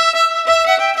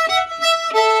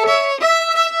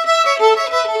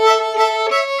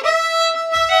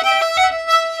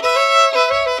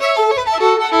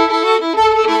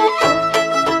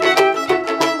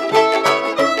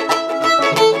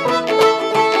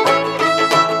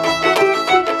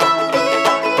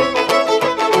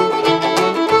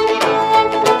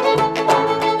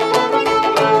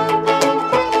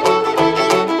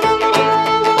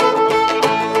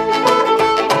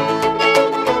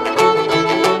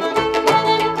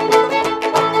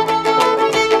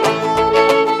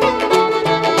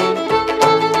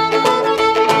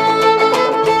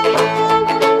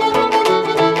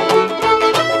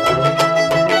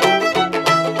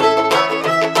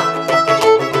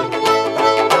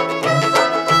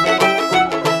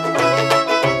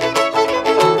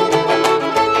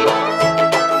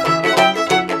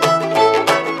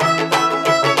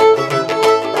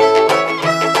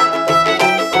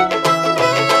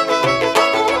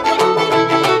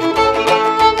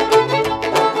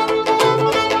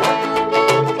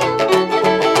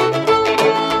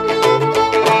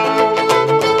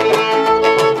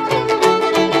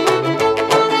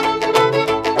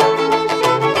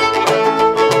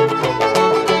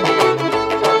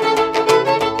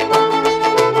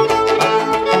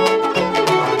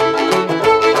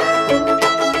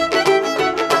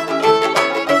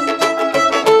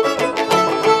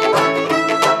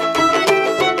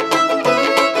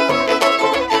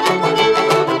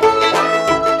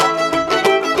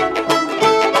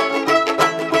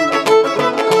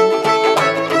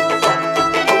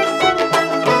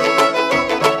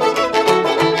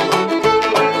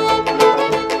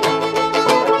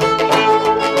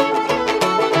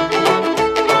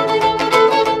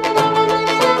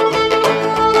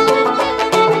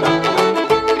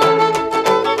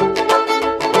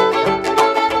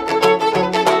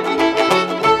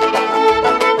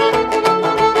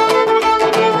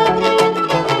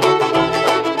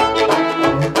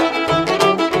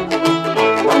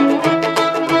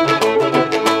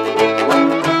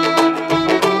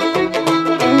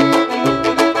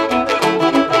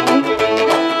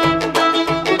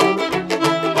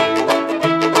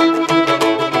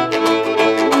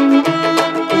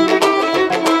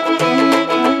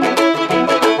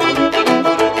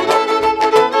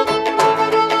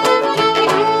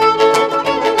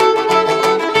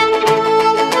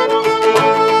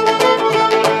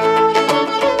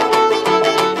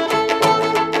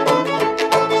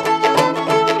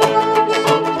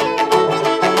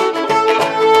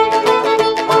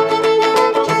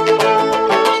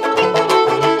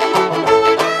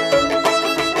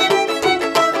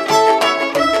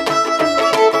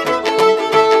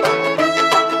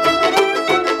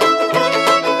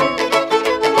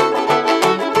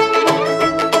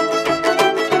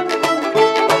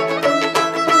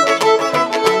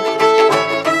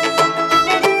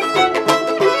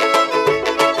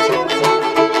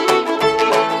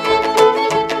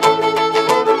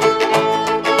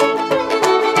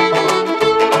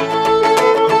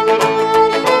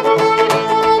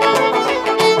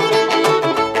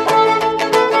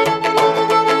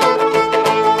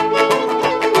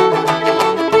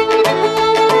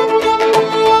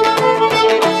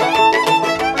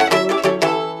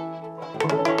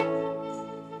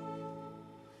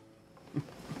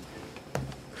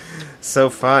 so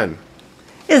fun.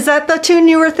 Is that the tune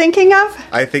you were thinking of?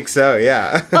 I think so,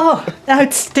 yeah. Oh,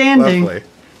 outstanding. Lovely.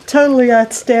 Totally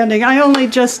outstanding. I only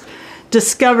just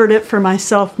discovered it for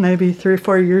myself maybe 3 or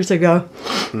 4 years ago.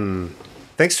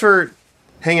 Thanks for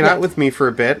hanging out with me for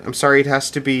a bit. I'm sorry it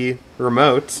has to be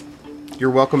remote. You're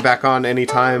welcome back on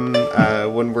anytime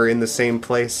when we're in the same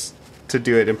place to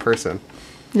do it in person.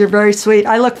 You're very sweet.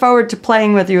 I look forward to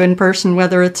playing with you in person,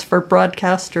 whether it's for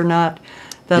broadcast or not.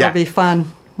 That'll be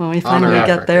fun when we finally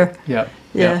get there. Yep.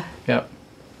 Yeah. Yep.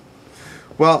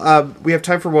 Well, we have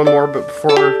time for one more, but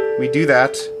before we do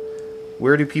that,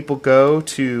 where do people go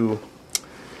to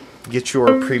get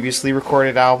your previously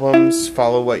recorded albums,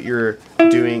 follow what you're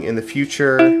doing in the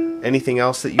future, anything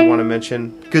else that you want to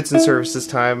mention? Goods and services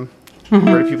time.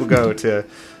 Where do people go to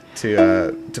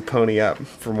pony up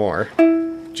for more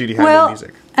Judy Hyman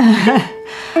music? I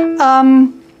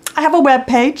have a web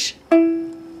page.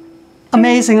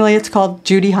 Amazingly, it's called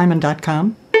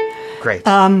judyhyman.com. Great.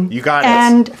 You got it.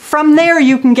 And from there,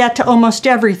 you can get to almost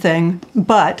everything.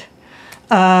 But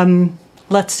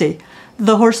let's see.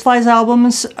 The Horseflies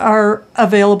albums are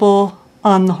available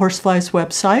on the Horseflies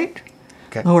website,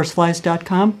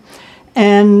 thehorseflies.com,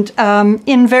 and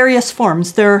in various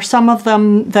forms. There are some of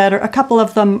them a couple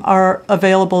of them are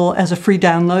available as a free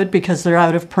download because they're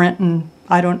out of print and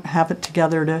I don't have it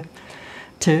together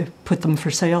to put them for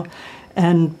sale.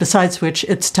 And besides which,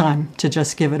 it's time to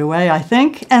just give it away, I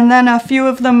think. And then a few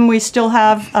of them we still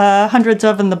have hundreds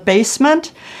of in the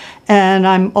basement, and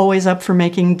I'm always up for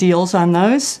making deals on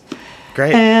those.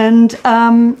 Great. And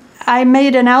I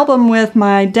made an album with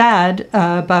my dad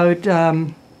about,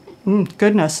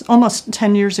 almost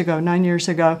 9 years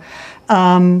ago.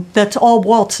 That's all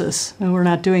waltzes. And we're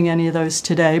not doing any of those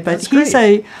today, but he's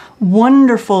a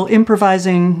wonderful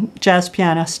improvising jazz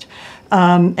pianist.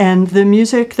 And the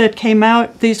music that came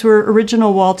out, these were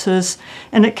original waltzes,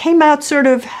 and it came out sort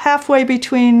of halfway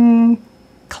between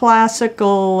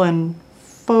classical and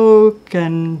folk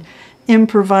and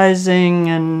improvising,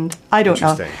 and I don't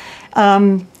know.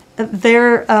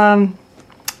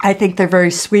 I think they're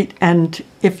very sweet, and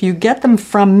if you get them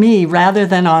from me rather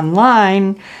than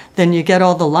online, then you get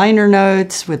all the liner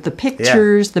notes with the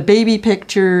pictures, the baby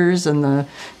pictures, and the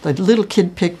little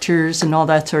kid pictures, and all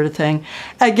that sort of thing.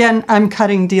 Again, I'm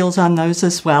cutting deals on those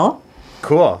as well.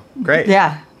 Cool. Great.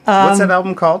 Yeah. What's that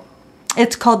album called?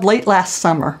 It's called Late Last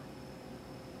Summer.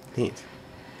 Neat.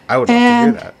 I would love to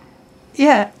hear that.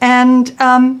 Yeah, and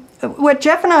what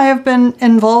Jeff and I have been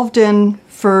involved in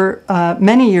for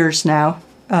many years now,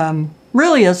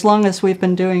 really almost as long as we've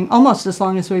been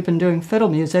doing fiddle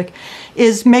music,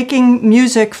 is making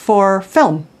music for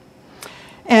film.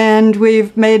 And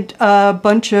we've made a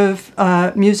bunch of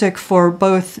music for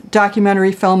both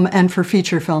documentary film and for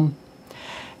feature film.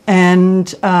 And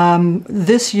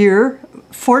this year,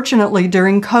 fortunately,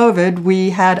 during COVID,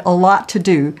 we had a lot to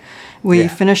do. We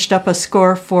finished up a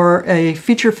score for a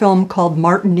feature film called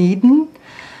Martin Eden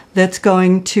that's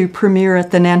going to premiere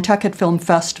at the Nantucket Film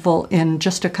Festival in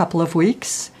just a couple of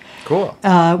weeks. Cool.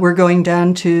 We're going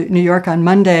down to New York on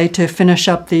Monday to finish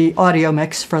up the audio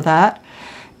mix for that.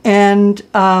 And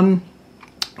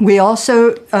we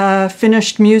also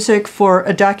finished music for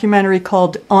a documentary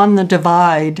called On the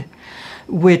Divide,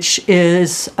 which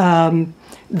is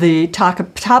the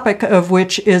topic of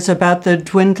which is about the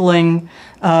dwindling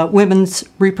women's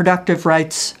reproductive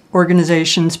rights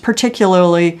organizations,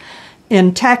 particularly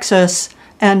in Texas,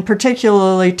 and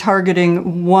particularly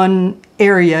targeting one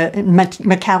area,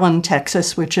 McAllen,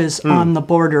 Texas, which is on the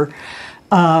border.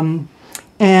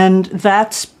 And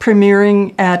that's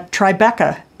premiering at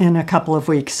Tribeca in a couple of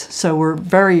weeks. So we're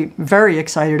very, very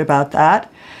excited about that.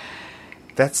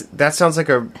 That sounds like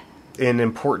an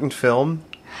important film,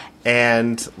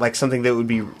 and like something that would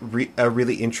be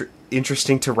really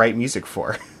interesting to write music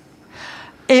for.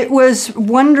 It was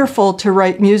wonderful to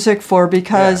write music for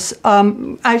because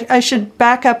I should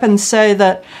back up and say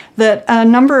that a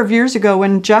number of years ago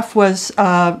when Jeff was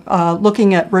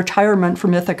looking at retirement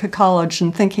from Ithaca College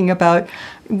and thinking about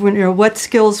what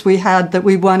skills we had that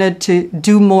we wanted to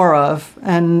do more of,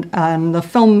 and the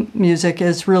film music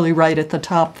is really right at the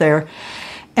top there.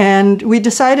 And we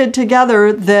decided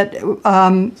together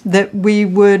that we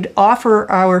would offer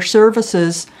our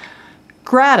services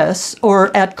gratis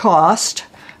or at cost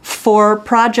for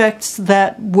projects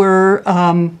that were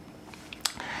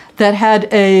that had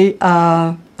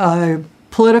a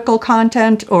political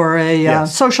content or a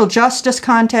social justice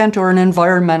content or an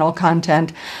environmental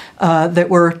content that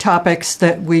were topics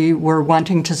that we were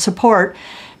wanting to support.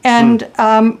 And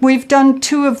we've done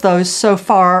 2 of those so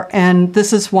far, and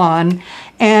this is one.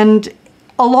 And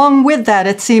along with that,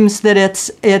 it seems that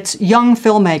it's young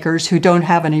filmmakers who don't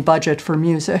have any budget for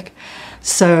music.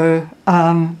 So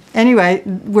anyway,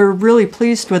 we're really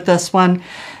pleased with this one.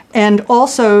 And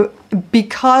also,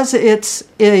 because it's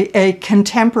a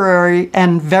contemporary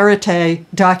and verite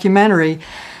documentary,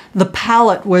 the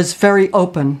palette was very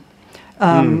open.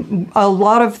 A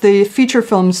lot of the feature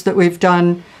films that we've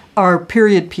done are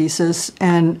period pieces,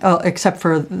 and except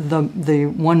for the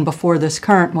one before this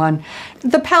current one,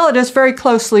 the palette is very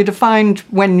closely defined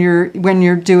when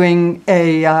you're doing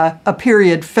a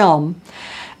period film.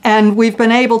 And we've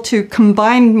been able to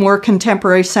combine more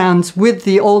contemporary sounds with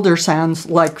the older sounds,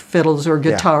 like fiddles or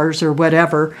guitars or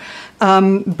whatever.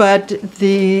 But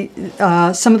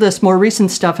some of this more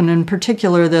recent stuff, and in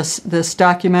particular this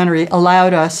documentary,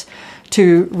 allowed us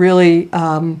to really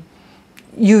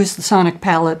use the sonic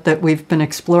palette that we've been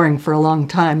exploring for a long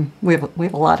time. We have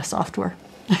a lot of software.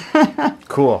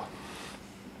 Cool.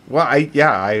 Well,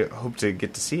 I hope to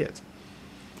get to see it.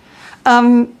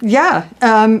 It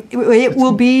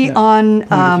will be on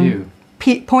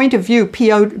Point of View,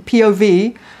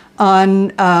 POV,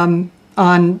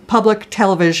 on public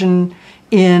television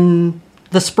in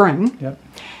the spring. Yep.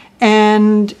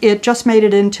 And it just made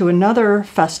it into another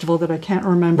festival that I can't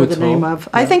remember the name of.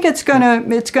 Yeah. I think it's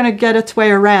gonna get its way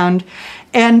around.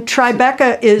 And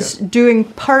Tribeca is doing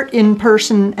part in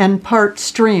person and part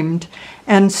streamed.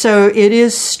 And so it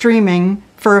is streaming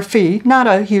for a fee, not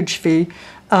a huge fee,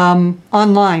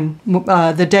 online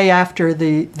the day after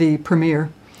the premiere.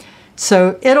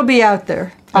 So it'll be out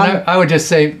there. And I would just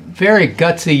say, very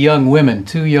gutsy young women,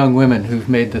 2 young women who've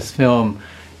made this film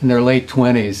in their late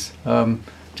 20s.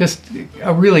 Just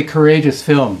a really courageous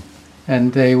film.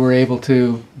 And they were able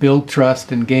to build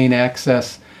trust and gain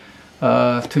access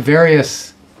to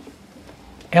various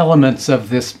elements of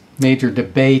this major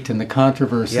debate and the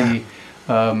controversy.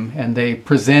 And they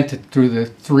presented through the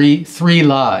three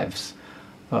lives.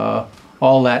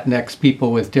 All Latinx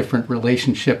people with different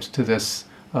relationships to this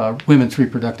women's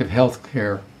reproductive health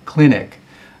care clinic.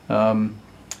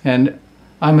 And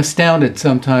I'm astounded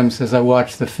sometimes as I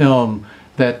watch the film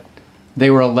that they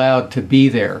were allowed to be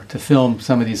there to film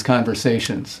some of these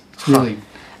conversations. It's really...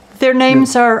 Their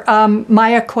names are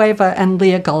Maya Cueva and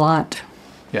Leah Gallant.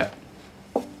 Yeah.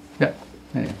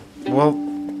 Anyway. Well,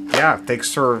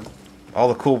 thanks for all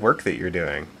the cool work that you're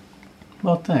doing.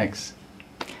 Well, thanks.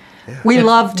 We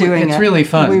love doing it. It's really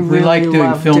fun. We like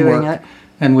doing film work.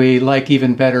 And we like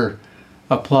even better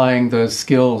applying those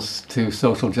skills to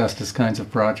social justice kinds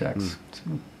of projects.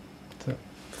 So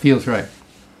feels right.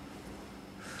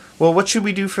 Well, what should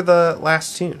we do for the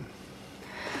last tune?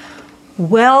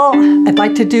 Well, I'd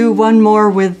like to do one more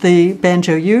with the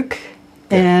banjo uke,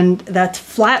 and that's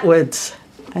Flatwoods.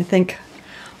 I think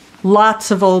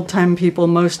lots of old-time people,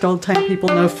 most old-time people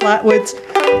know Flatwoods.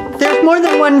 There's more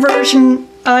than one version.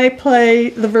 I play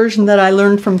the version that I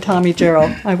learned from Tommy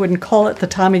Jarrell. I wouldn't call it the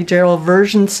Tommy Jarrell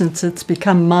version since it's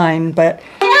become mine, but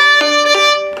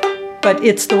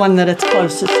it's the one that it's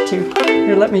closest to.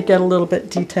 Here, let me get a little bit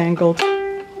detangled.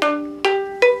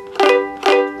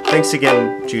 Thanks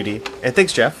again, Judy. And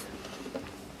thanks, Jeff,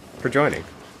 for joining.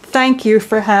 Thank you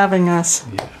for having us.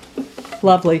 Yeah.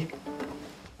 Lovely.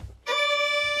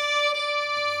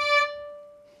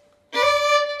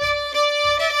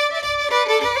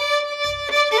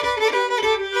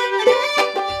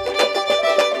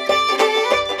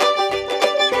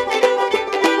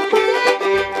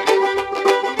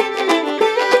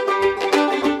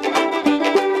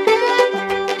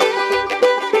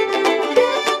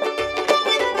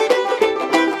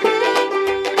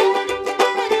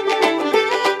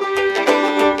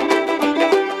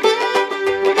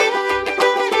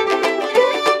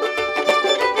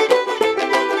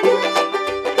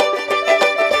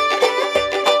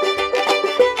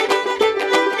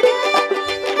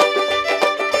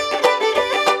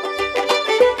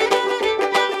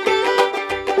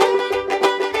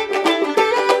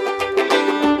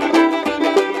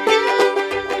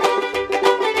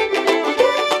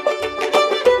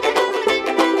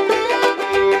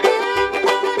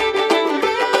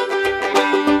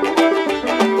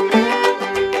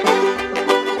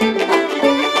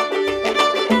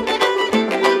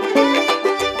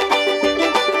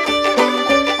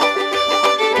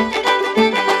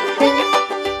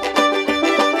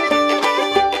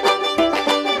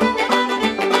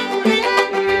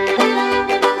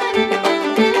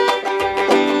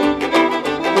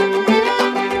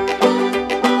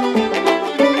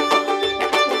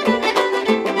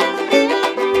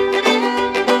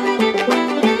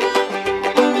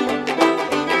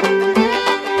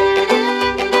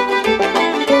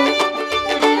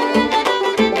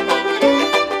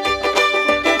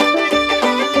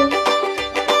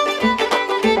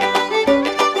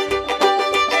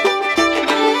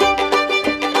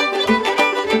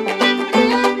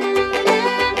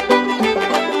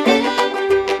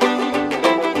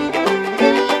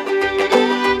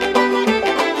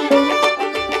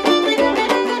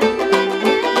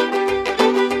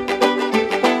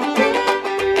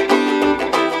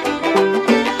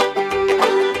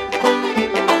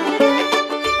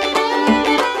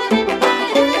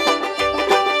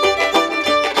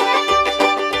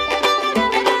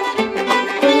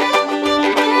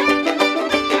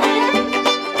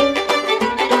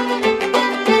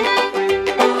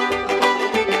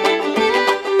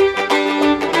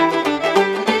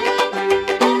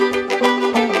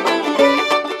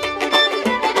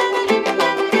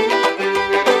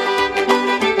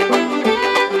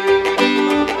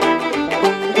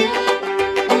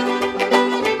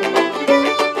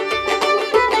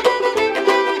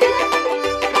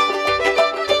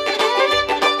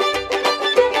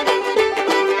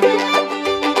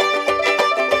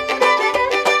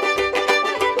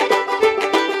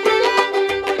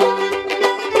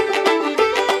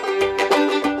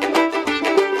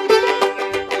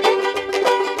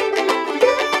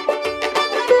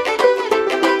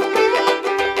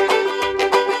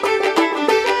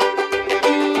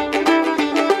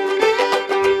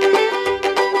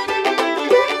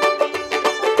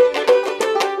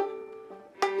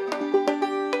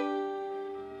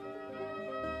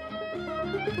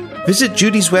 Visit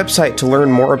Judy's website to learn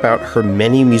more about her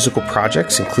many musical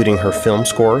projects, including her film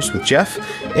scores with Jeff,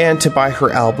 and to buy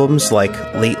her albums like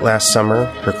Late Last Summer,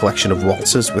 her collection of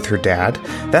waltzes with her dad.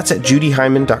 That's at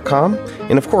judyhyman.com.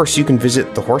 And of course, you can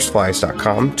visit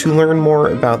thehorseflies.com to learn more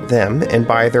about them and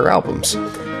buy their albums.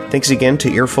 Thanks again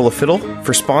to Earful of Fiddle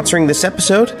for sponsoring this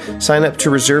episode. Sign up to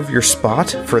reserve your spot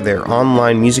for their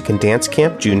online music and dance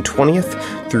camp June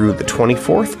 20th through the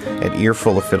 24th at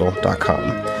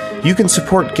earfuloffiddle.com. You can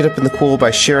support Get Up in the Cool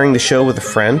by sharing the show with a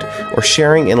friend or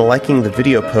sharing and liking the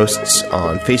video posts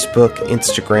on Facebook,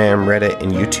 Instagram, Reddit,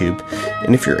 and YouTube.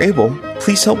 And if you're able,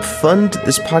 please help fund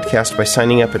this podcast by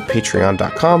signing up at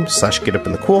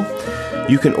patreon.com/getupinthecool.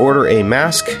 You can order a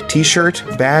mask, t-shirt,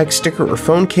 bag, sticker, or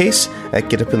phone case at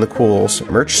Get Up in the Cool's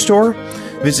merch store.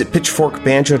 Visit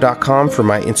pitchforkbanjo.com for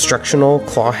my instructional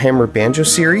clawhammer banjo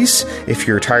series if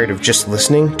you're tired of just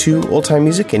listening to old-time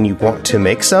music and you want to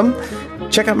make some.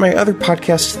 Check out my other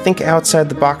podcast, Think Outside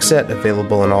the Box Set,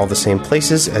 available in all the same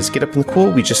places as Get Up in the Cool.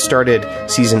 We just started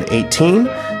season 18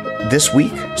 this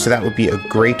week, so that would be a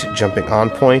great jumping on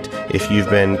point if you've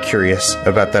been curious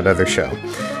about that other show.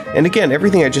 And again,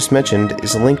 everything I just mentioned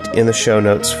is linked in the show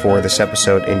notes for this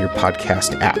episode in your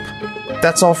podcast app.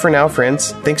 That's all for now,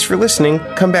 friends. Thanks for listening.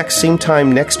 Come back same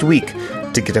time next week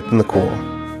to Get Up in the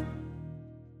Cool.